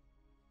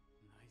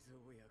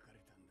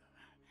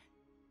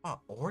 My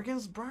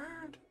organs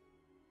burned?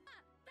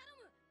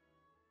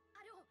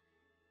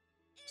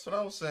 That's what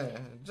I was saying.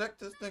 Inject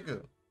this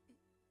nigga.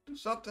 Do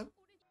something.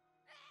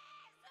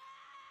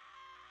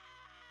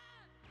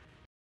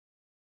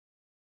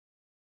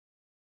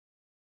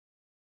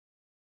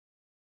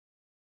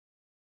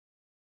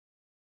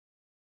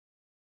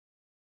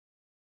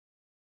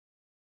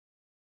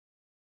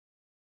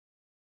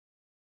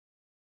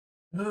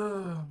 Oh,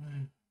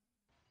 man.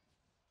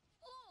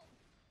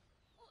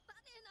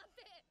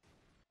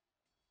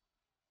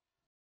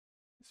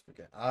 These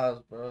freaking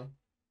eyes, bro.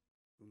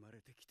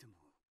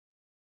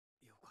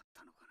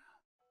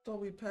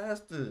 Thought we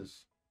passed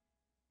this.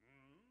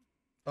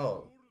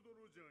 Oh.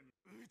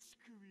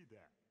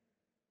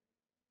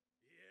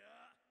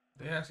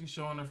 They actually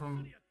showing it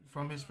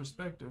from his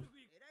perspective.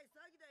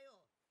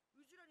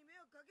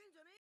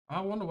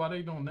 I wonder why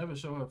they don't never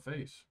show her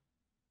face.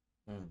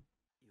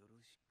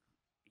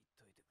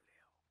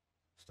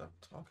 Stop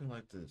talking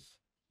like this.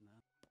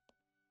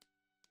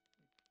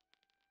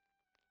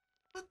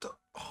 What the?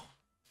 Oh.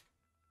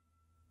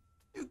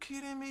 You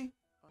kidding me?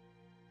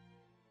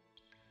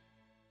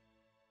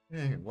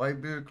 Man,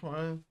 Whitebeard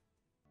crying.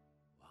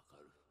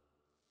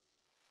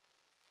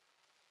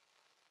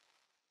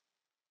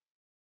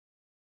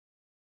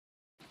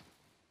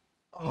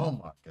 Oh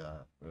my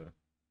god, bro.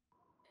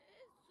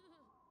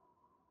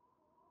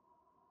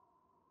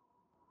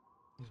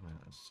 This man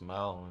has a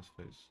smile on his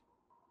face.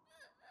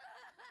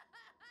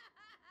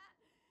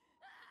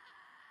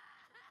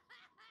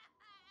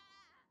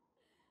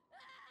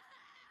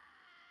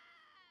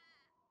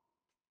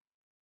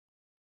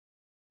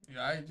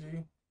 Yeah,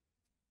 IG.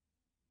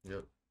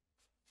 Yep.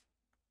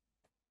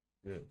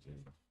 Good, G.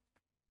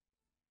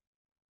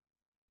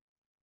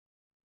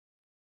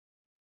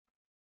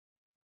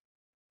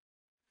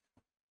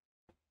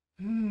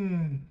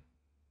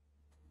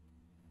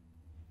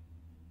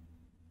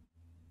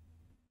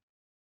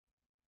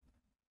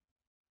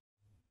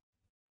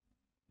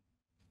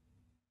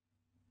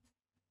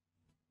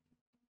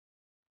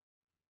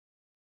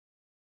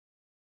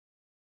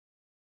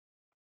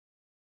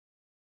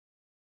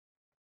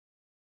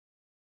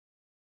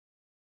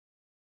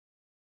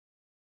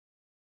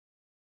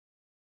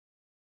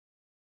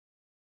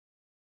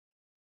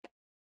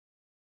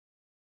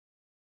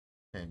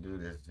 Can't do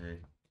this, G.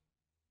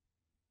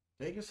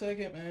 Take a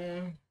second,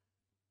 man.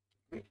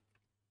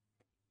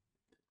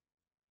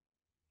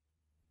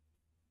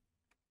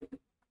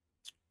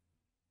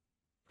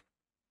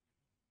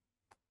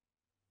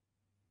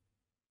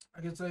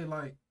 I could say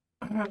like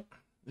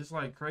it's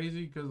like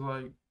crazy because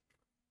like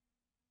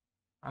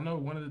I know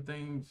one of the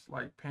things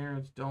like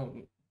parents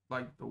don't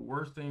like the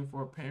worst thing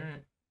for a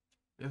parent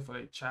is for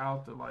a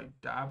child to like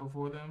die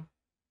before them.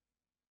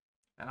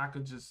 And I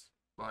could just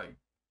like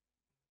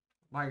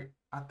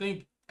I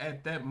think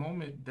at that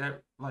moment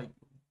that like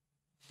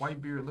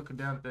Whitebeard looking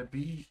down at that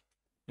bead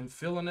and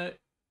feeling it,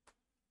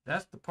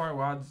 that's the part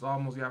where I just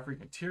almost got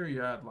freaking teary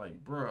eyed.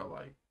 Like, bro,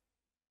 like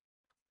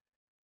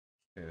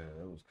Yeah,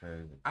 that was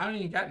crazy. I ain't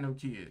even got no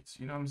kids,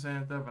 you know what I'm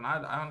saying, stuff, and I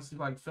honestly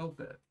like felt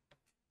that.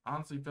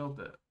 Honestly felt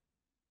that.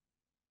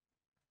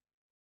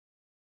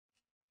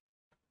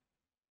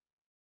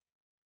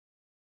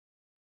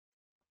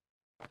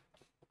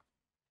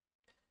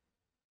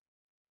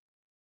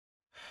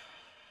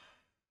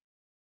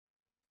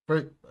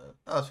 Freak,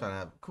 I was trying to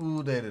have a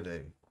cool day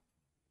today.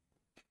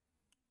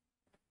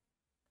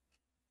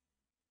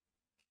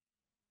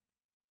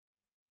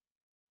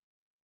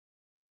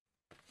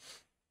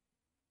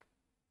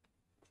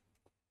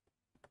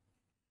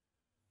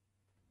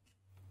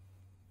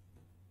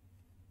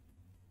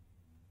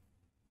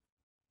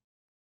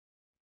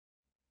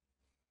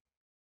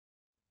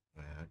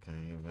 Man, I can't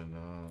even.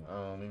 I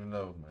don't even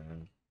know,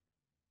 man.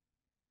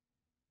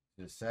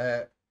 Just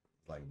sad.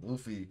 Like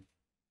Luffy,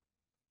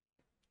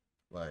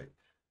 like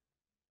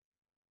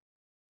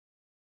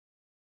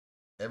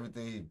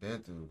everything he's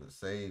been through to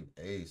save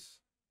Ace,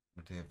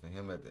 but then for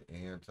him at the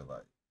end to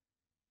like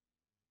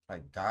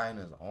die in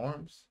his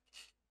arms,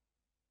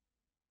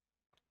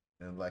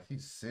 and like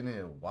he's sitting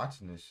there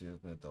watching this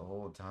shit the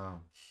whole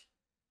time,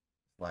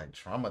 like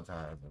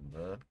traumatizing,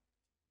 bro.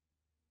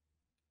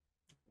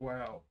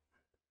 Wow.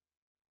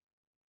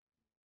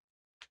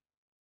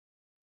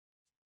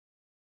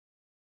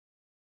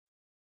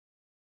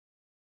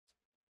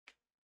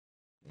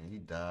 And he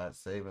died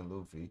saving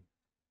Luffy.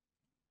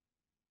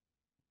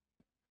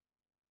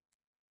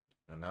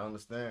 And I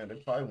understand they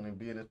probably wouldn't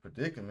be in this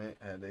predicament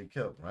had they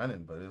kept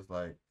running, but it's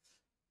like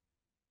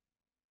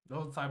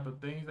Those type of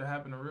things that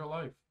happen in real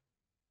life.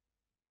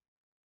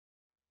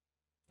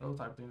 Those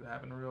type of things that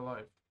happen in real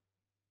life.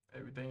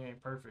 Everything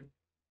ain't perfect.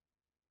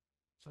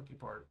 Sucky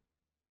part.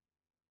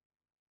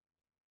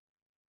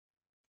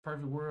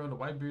 Perfect world, the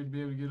Whitebeard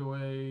be able to get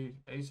away,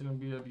 Ace and them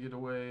be able to get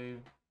away,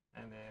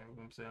 and then you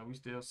know what I'm saying we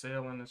still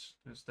sailing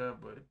and stuff,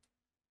 but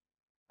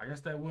I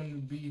guess that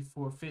wouldn't be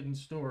for a fitting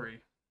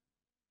story.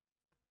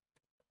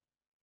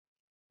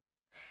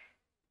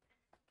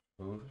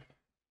 who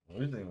what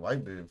do you think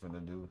Whitebeard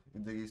finna do?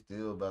 You think he's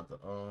still about to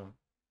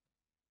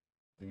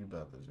think he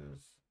about to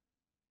just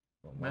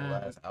one Man,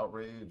 last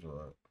outrage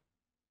or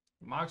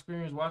my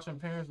experience watching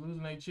parents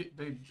losing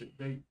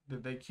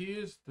they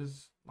kids,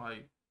 this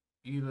like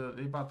either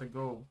they about to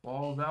go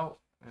balls out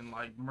and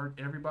like murk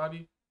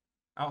everybody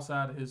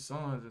outside of his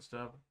sons and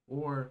stuff,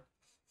 or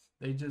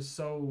they just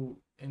so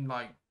in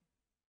like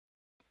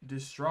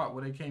distraught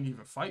where they can't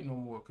even fight no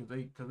more because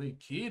they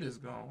kid is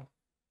gone,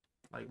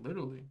 like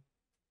literally.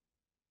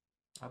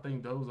 I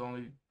think those are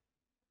only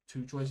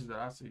two choices that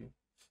I see.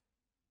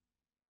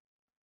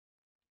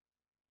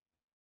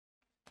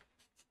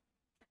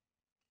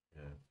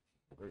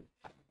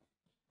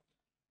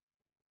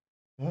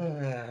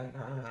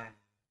 yeah.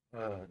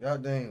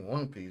 God dang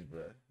One Piece,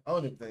 bro. I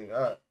don't even think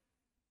I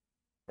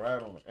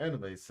cried on the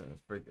anime since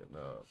freaking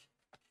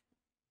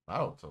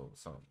Naruto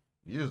something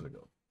years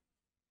ago.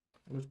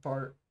 Which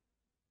part?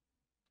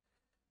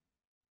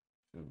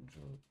 Shoot.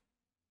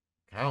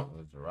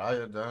 Countless.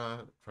 Jiraiya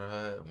died,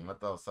 cried. When I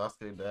thought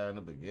Sasuke died in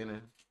the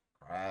beginning,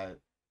 cried.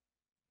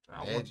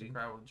 I want to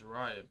cry with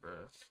Jiraiya, bro.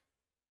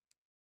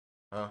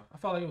 Huh? I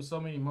felt like it was so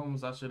many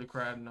moments I should have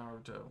cried in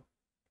Naruto.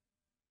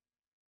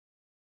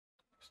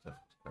 Stuff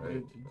was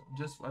It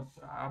just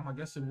I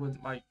guess it was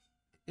like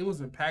it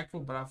was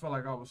impactful, but I felt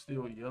like I was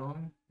still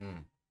young,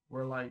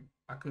 where like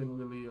I couldn't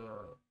really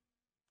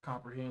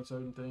comprehend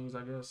certain things,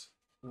 I guess,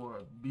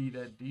 or be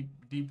that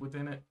deep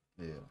within it.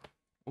 Yeah.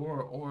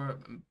 Or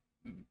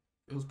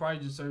it was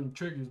probably just certain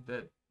triggers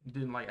that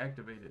didn't like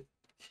activate it.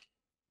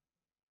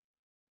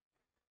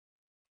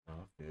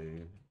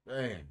 Okay.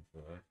 Dang,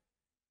 boy.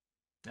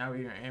 Now we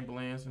hear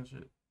ambulance and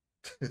shit.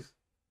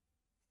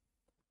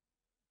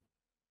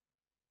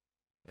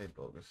 Hey,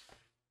 bogus.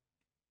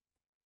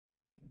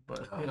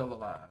 But hell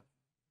alive.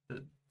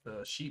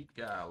 The sheep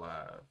guy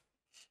alive.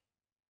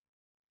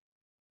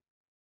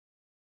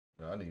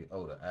 Bro, I need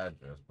the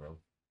address, bro.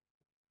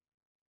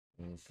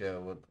 You don't care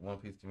what the One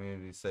Piece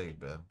community say,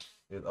 bro.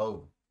 It's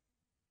over.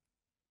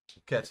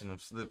 I'm catching them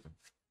slipping.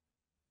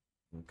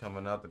 I'm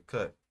coming out the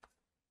cut.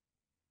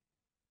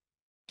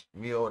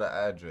 Me the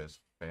address,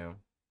 fam.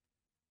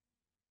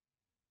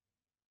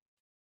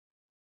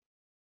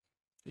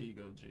 Here you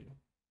go, G.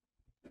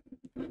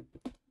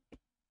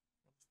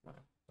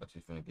 But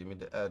you finna give me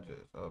the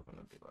address. I was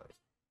finna be like,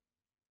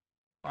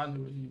 I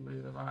knew where he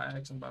lived. I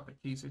asked him about the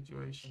key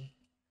situation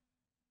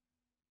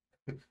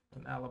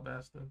in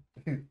Alabasta.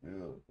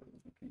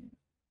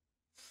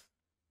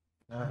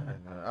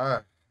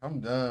 Alright, I'm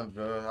done,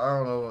 bro. I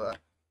don't know.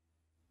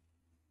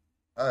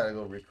 I gotta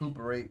go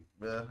recuperate,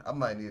 bro. I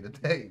might need a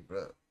day,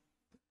 bro.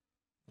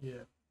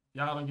 Yeah.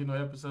 Y'all don't get no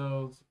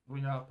episodes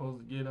when y'all supposed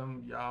to get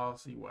them. Y'all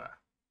see why.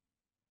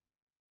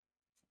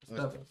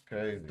 Stuff That's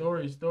crazy.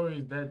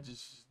 Stories that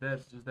just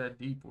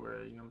deep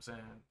where, you know what I'm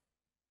saying?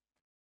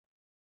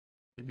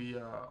 It'd be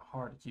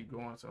hard to keep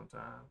going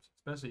sometimes,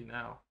 especially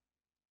now.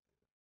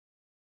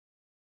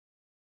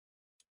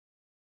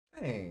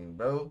 Dang,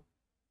 bro.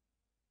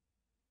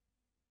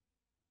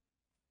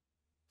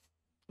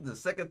 The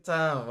second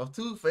time of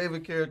two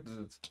favorite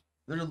characters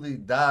literally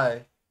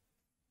die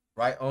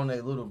right on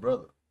their little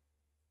brother.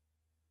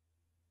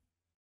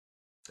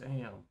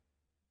 Damn.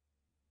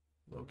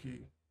 Low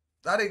key.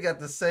 I didn't got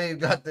the same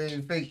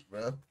goddamn fate,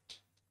 bro.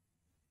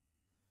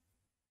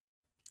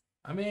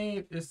 I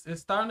mean, it's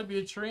starting to be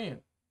a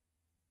trend.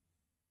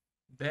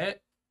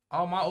 That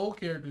all my old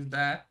characters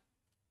die.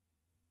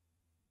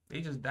 They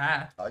just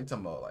die. Oh, you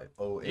talking about like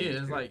old age?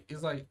 Yeah,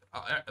 it's like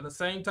the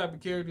same type of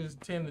characters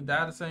tend to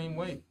die the same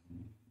way.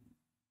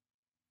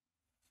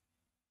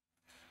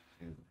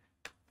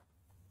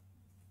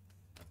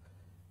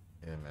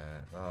 Yeah,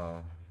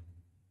 man.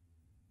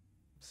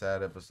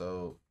 Sad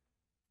episode.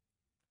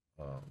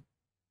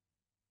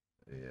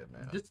 Yeah,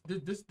 man.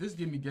 This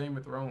give me Game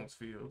of Thrones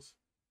feels.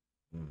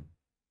 Mm.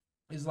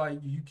 It's like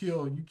you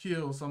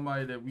kill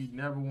somebody that we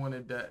never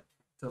wanted that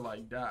to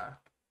like die.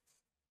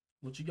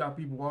 But you got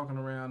people walking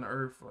around the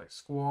earth like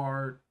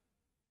Squad,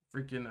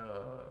 freaking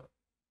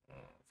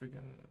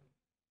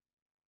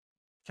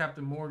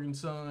Captain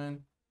Morgan's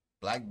son,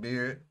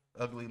 Blackbeard,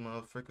 ugly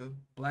motherfucker.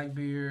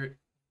 Blackbeard.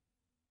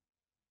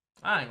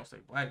 I ain't gonna say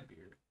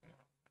Blackbeard.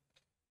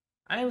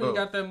 I ain't really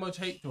got that much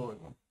hate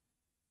towards him.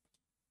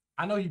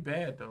 I know he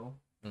bad though.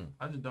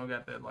 I just don't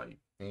got that like.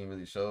 He ain't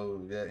really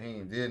showed yet. He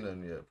ain't did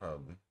nothing yet,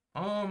 probably.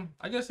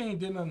 I guess he ain't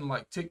did nothing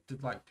like tick to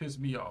like piss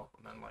me off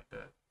or nothing like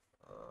that.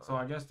 So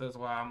I guess that's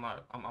why I'm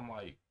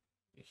like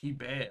he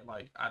bad.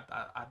 Like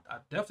I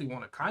definitely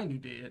want a Kainu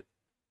dead.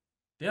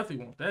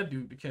 Definitely want that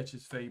dude to catch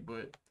his fate,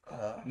 but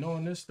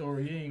knowing this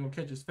story, he ain't gonna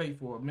catch his fate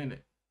for a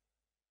minute.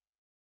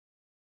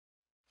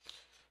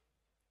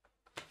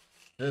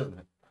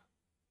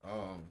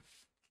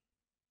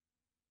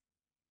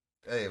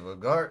 Hey, but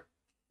Gart,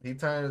 he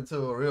turned into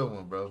a real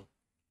one, bro.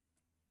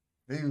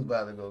 He was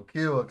about to go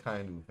kill a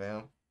Kainu,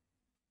 fam.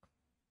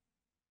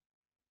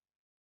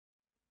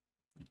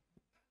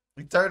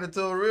 He turned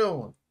into a real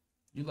one.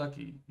 You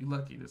lucky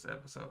this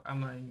episode.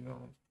 I'm not even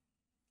going.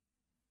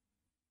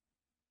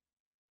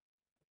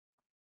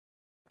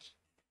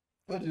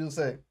 What'd you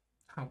say?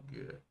 I'm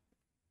good.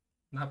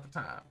 Not the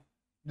time.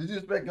 Did you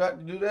expect God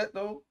to do that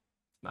though?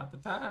 Not the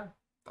time.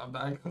 I'm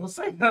not even gonna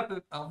say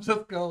nothing. I'm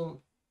just going.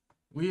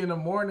 We in the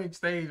morning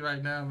stage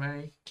right now,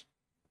 man.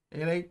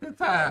 It ain't the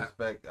time.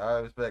 I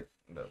respect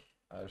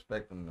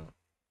them though.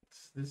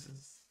 This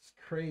is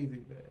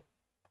crazy, man.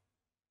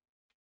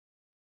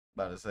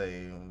 About to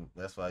say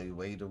that's why you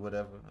wait or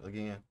whatever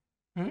again.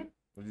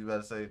 What you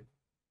about to say?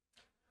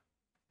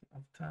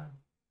 Not the time.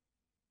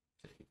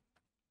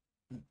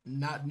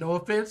 Not no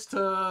offense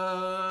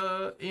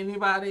to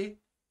anybody,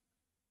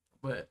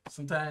 but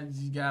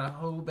sometimes you gotta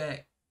hold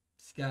back.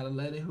 Just gotta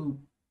let it hoop.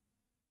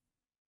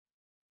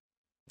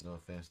 No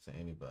offense to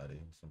anybody.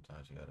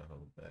 Sometimes you gotta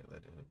hold back, let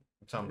it hoop.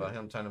 You talking about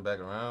him turning back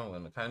around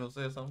when the Kainu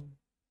said something?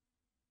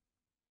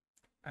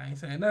 I ain't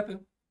saying nothing.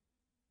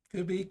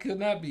 Could be, could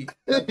not be.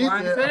 I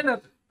ain't saying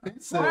nothing.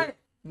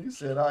 He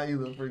said I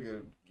either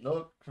freaking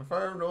no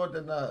confirm nor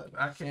deny.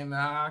 I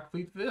cannot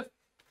plead fifth.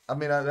 I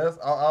mean, I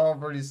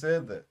already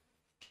said that.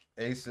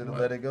 Ace should have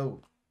let it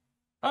go.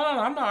 Oh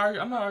no, I'm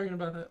not arguing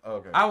about that.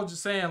 Okay. I was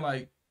just saying,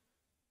 like,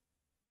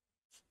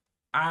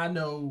 I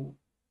know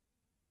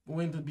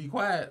when to be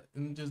quiet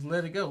and just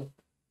let it go.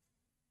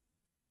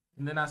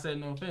 And then I said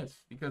no offense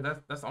because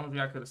that's the only thing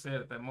I could have said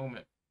at that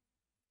moment.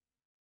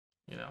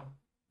 You know,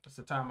 it's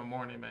the time of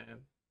morning,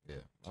 man.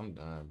 Yeah, I'm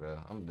done, bro.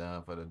 I'm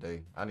done for the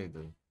day. Let me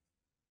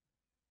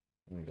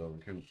go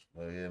recruit.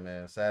 But yeah,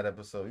 man, sad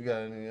episode. You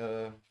got any?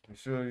 You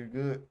sure you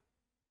good?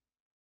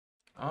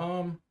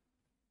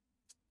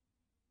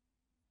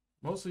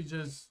 Mostly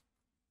just.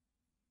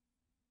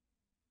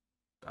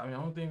 I mean, the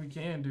only thing we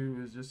can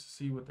do is just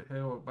see what the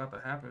hell about to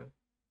happen.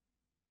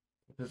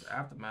 This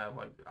aftermath,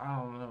 like I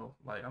don't know,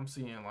 like I'm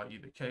seeing like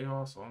either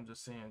chaos or I'm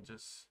just seeing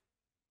just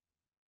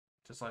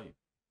like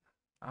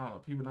I don't know,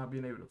 people not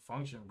being able to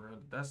function, bro.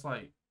 That's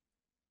like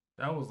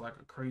that was like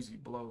a crazy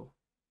blow,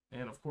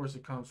 and of course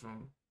it comes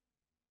from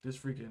this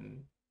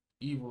freaking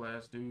evil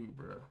ass dude,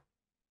 bro.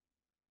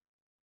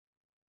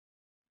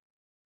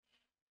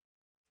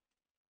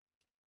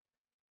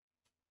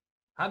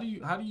 How do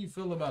you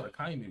feel about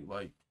Akainu?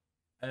 Like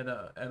at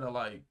a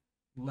like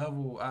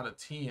level out of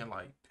 10,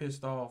 like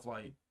pissed off,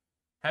 like.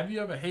 Have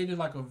you ever hated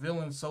like a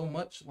villain so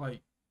much?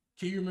 Like,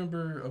 can you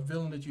remember a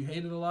villain that you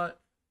hated a lot,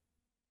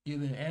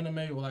 either in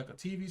anime or like a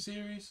TV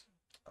series?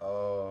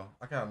 I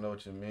kind of know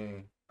what you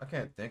mean. I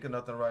can't think of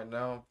nothing right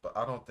now, but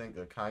I don't think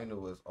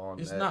Akainu is on.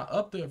 It's not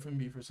up there for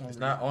me for some reason. It's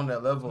not on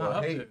that level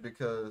of hate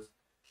because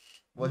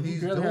what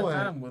he's doing. Have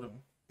time with him,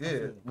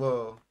 yeah,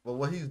 well,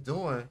 what he's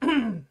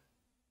doing,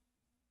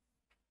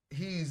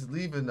 he's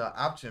leaving the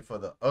option for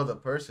the other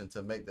person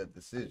to make that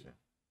decision.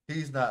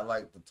 He's not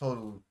like the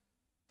total.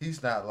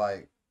 He's not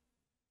like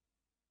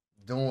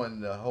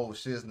doing the whole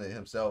shiznit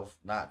himself,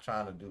 not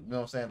trying to do, you know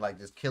what I'm saying? Like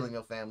just killing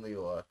your family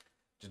or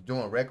just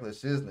doing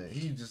reckless shiznit.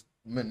 He's just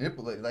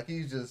manipulating, like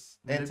he's just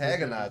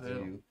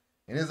antagonizing you.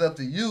 And it's up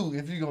to you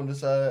if you're going to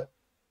decide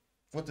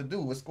what to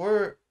do. With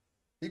Squirt,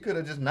 he could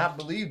have just not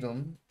believed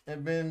him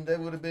and they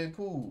would have been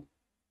cool.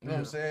 You know what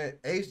I'm saying?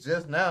 Ace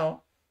just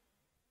now,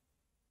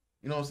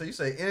 you know what I'm saying? You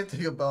say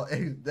anything about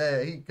Ace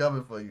dad, he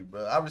coming for you,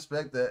 bro. I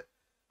respect that.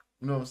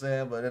 You know what I'm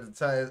saying? But at the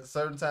time,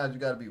 certain times you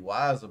got to be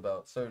wise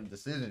about certain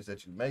decisions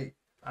that you make.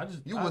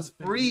 You was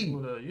free.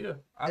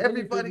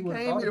 Everybody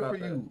came here for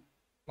you.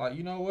 Like,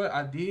 you know what?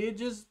 I did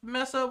just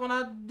mess up when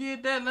I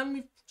did that. Let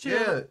me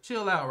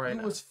chill out right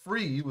now. You was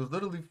free. You was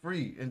literally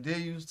free. And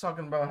then you was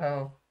talking about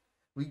how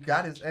we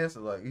got his answer.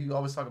 Like, you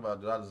always talk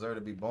about, do I deserve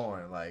to be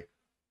born? Like,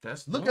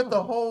 look at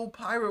the whole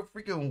pirate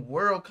freaking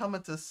world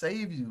coming to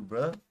save you,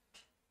 bro.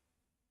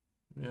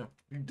 Yeah.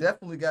 You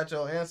definitely got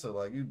your answer.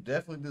 Like, you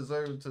definitely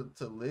deserve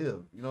to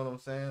live. You know what I'm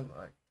saying?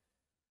 Like,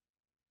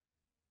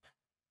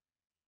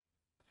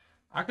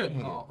 I could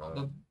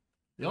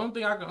the only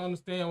thing I can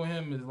understand with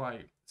him is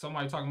like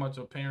somebody talking about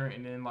your parent,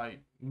 and then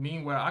like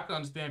meanwhile I can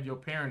understand if your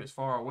parent is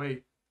far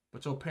away,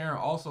 but your parent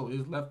also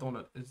is left on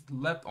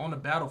the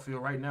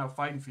battlefield right now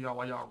fighting for y'all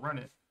while y'all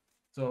running.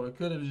 So it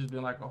could have just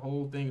been like a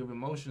whole thing of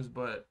emotions,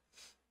 but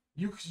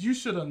you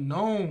should have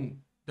known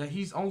that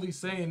he's only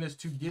saying this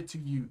to get to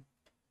you.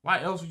 Why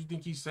else would you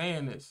think he's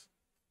saying this?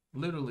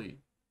 Literally.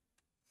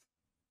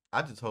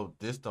 I just hope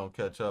this don't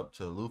catch up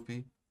to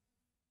Luffy,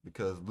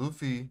 because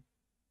Luffy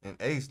and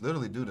Ace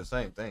literally do the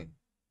same thing.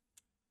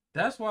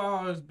 That's why I've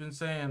always been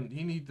saying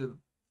he need to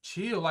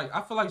chill. Like,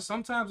 I feel like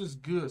sometimes it's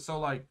good. So,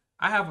 like,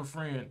 I have a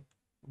friend.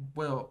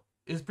 Well,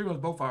 it's pretty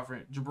much both our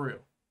friends, Jabril.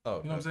 Oh,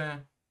 okay. You know what I'm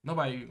saying?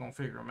 Nobody gonna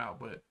figure him out,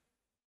 but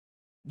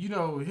you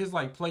know his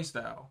like play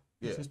style.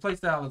 Yeah. His play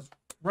style is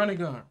run a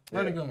gun.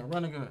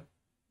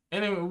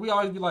 And then we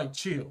always be like,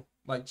 chill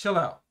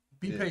out,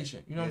 be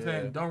patient. You know what I'm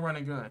saying? Don't run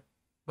a gun.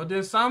 But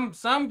then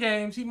some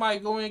games he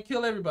might go in and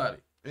kill everybody.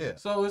 Yeah.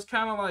 So it's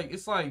kind of like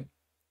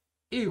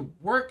it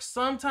works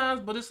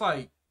sometimes, but it's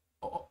like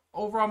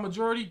overall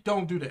majority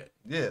don't do that.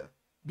 Yeah.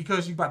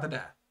 Because you about to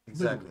die.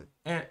 Exactly.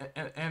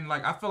 And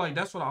like I feel like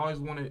that's what I always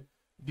wanted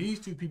these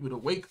two people to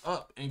wake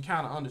up and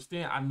kind of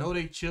understand. I know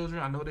they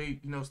children. I know they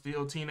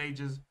still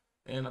teenagers,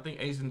 and I think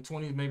Ace in the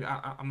 20s maybe.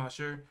 I'm not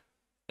sure.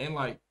 And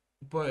like.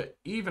 But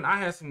even I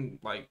had some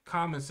like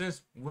common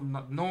sense with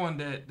knowing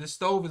that the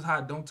stove is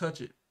hot, don't touch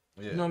it.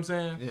 Yeah. You know what I'm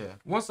saying? Yeah.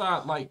 Once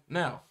I like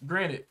now,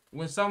 granted,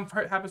 when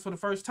something happens for the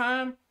first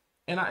time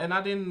and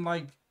I didn't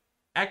like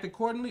act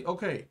accordingly,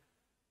 okay,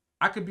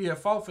 I could be at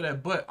fault for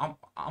that. But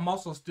I'm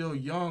also still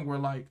young, where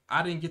like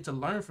I didn't get to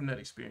learn from that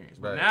experience.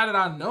 But now that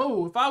I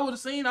know, if I would have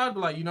seen, I'd be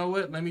like, you know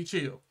what? Let me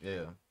chill.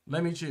 Yeah.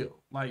 Let me chill.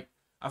 Like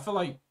I feel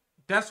like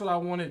that's what I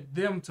wanted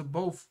them to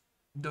both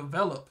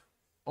develop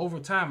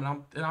over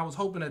time, and I was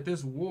hoping that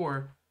this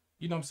war,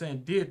 you know what I'm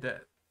saying, did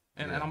that.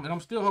 And I'm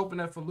still hoping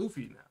that for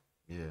Luffy now.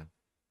 Yeah.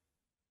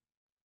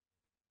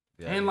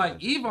 And like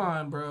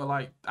Yvonne, bro,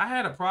 like I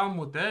had a problem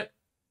with that.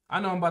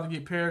 I know I'm about to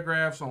get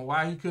paragraphs on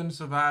why he couldn't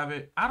survive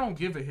it. I don't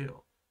give a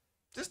hell.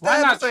 Just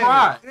why not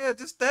try? Yeah,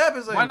 just stab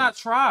his ass. Why not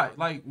try?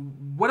 Like,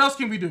 what else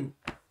can we do?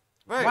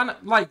 Right. Why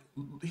not? Like,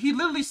 he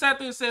literally sat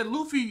there and said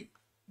Luffy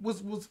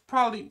was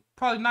probably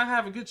not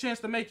have a good chance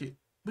to make it,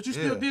 but you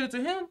still did it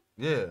to him.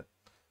 Yeah.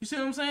 You see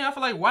what I'm saying? I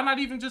feel like why not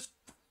even just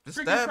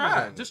freaking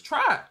try? Just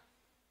try.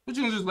 But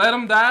you can just let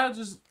him die.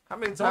 Just how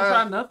many times? Don't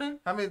try nothing.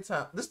 How many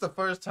times? This is the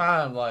first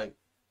time like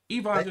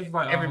Yvonne just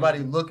like everybody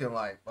looking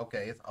like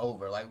okay, it's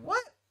over. Like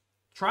what?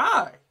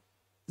 Try.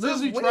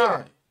 Literally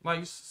try.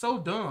 Like, so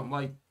dumb.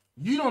 Like,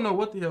 you don't know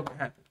what the hell could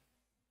happen.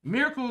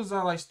 Miracles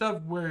are like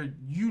stuff where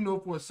you know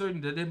for a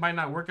certain that it might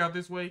not work out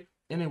this way,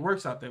 and it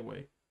works out that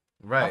way.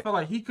 Right. I feel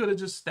like he could have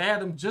just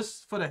stabbed him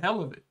just for the hell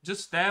of it.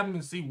 Just stab him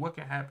and see what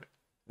can happen.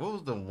 What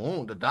was the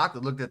wound? The doctor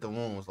looked at the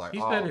wound, was like, He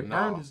oh, said it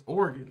burned his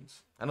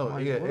organs. I know,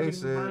 Like, yeah, he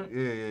organs said, burnt?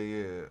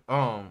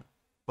 yeah.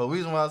 But the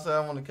reason why I said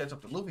I want to catch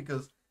up to Luffy,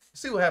 because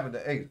see what happened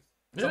to Ace.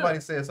 Yeah. Somebody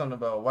said something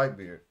about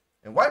Whitebeard,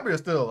 and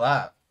Whitebeard's still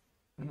alive.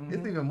 Mhm.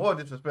 It's even more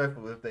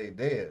disrespectful if they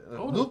dead. If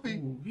Oh, Luffy,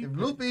 ooh, he if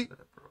petty Luffy, for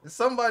that, bro. if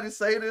somebody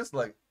say this,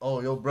 like, oh,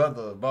 your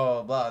brother,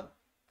 blah, blah, blah,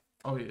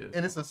 Oh yeah.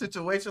 and it's a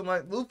situation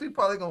like Luffy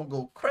probably gonna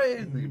go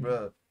crazy, Mhm.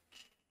 bro.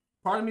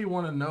 Part of me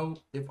want to know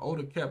if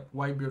Oda kept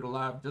Whitebeard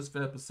alive just for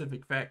that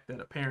specific fact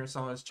that a parent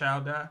saw his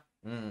child die.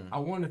 I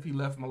wonder if he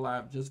left him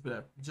alive just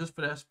for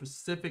that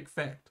specific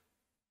fact.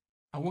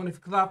 I wonder if,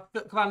 cause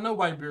I know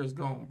Whitebeard is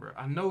gone, bro.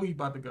 I know he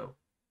about to go.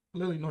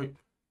 Literally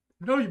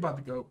know he about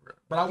to go, bro.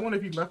 But I wonder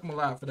if he left him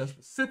alive for that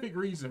specific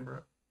reason, bro.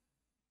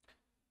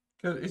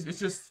 Cause it's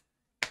just,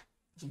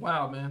 it's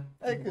wild, man.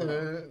 Hey,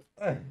 good.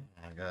 Oh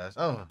my gosh.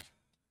 Oh.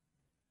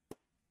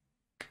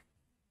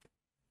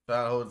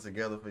 Trying to hold it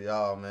together for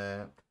y'all,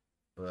 man.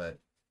 But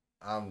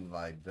I'm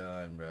like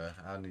done, bro.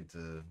 I need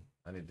to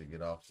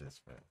get off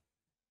this, man.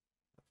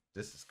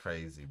 This is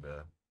crazy,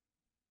 bro.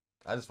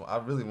 I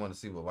really want to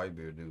see what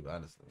Whitebeard do,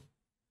 honestly.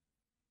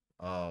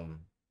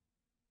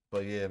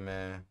 But yeah,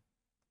 man.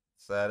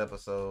 Sad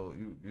episode.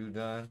 You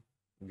done?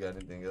 You got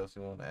anything else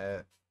you want to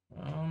add?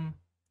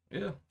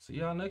 Yeah. See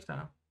y'all next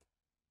time.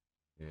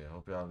 Yeah,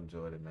 hope y'all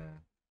enjoyed it, man.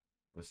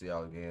 We'll see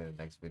y'all again in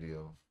the next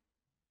video.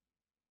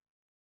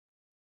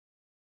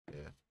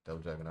 Yeah, Double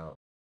Dragon out.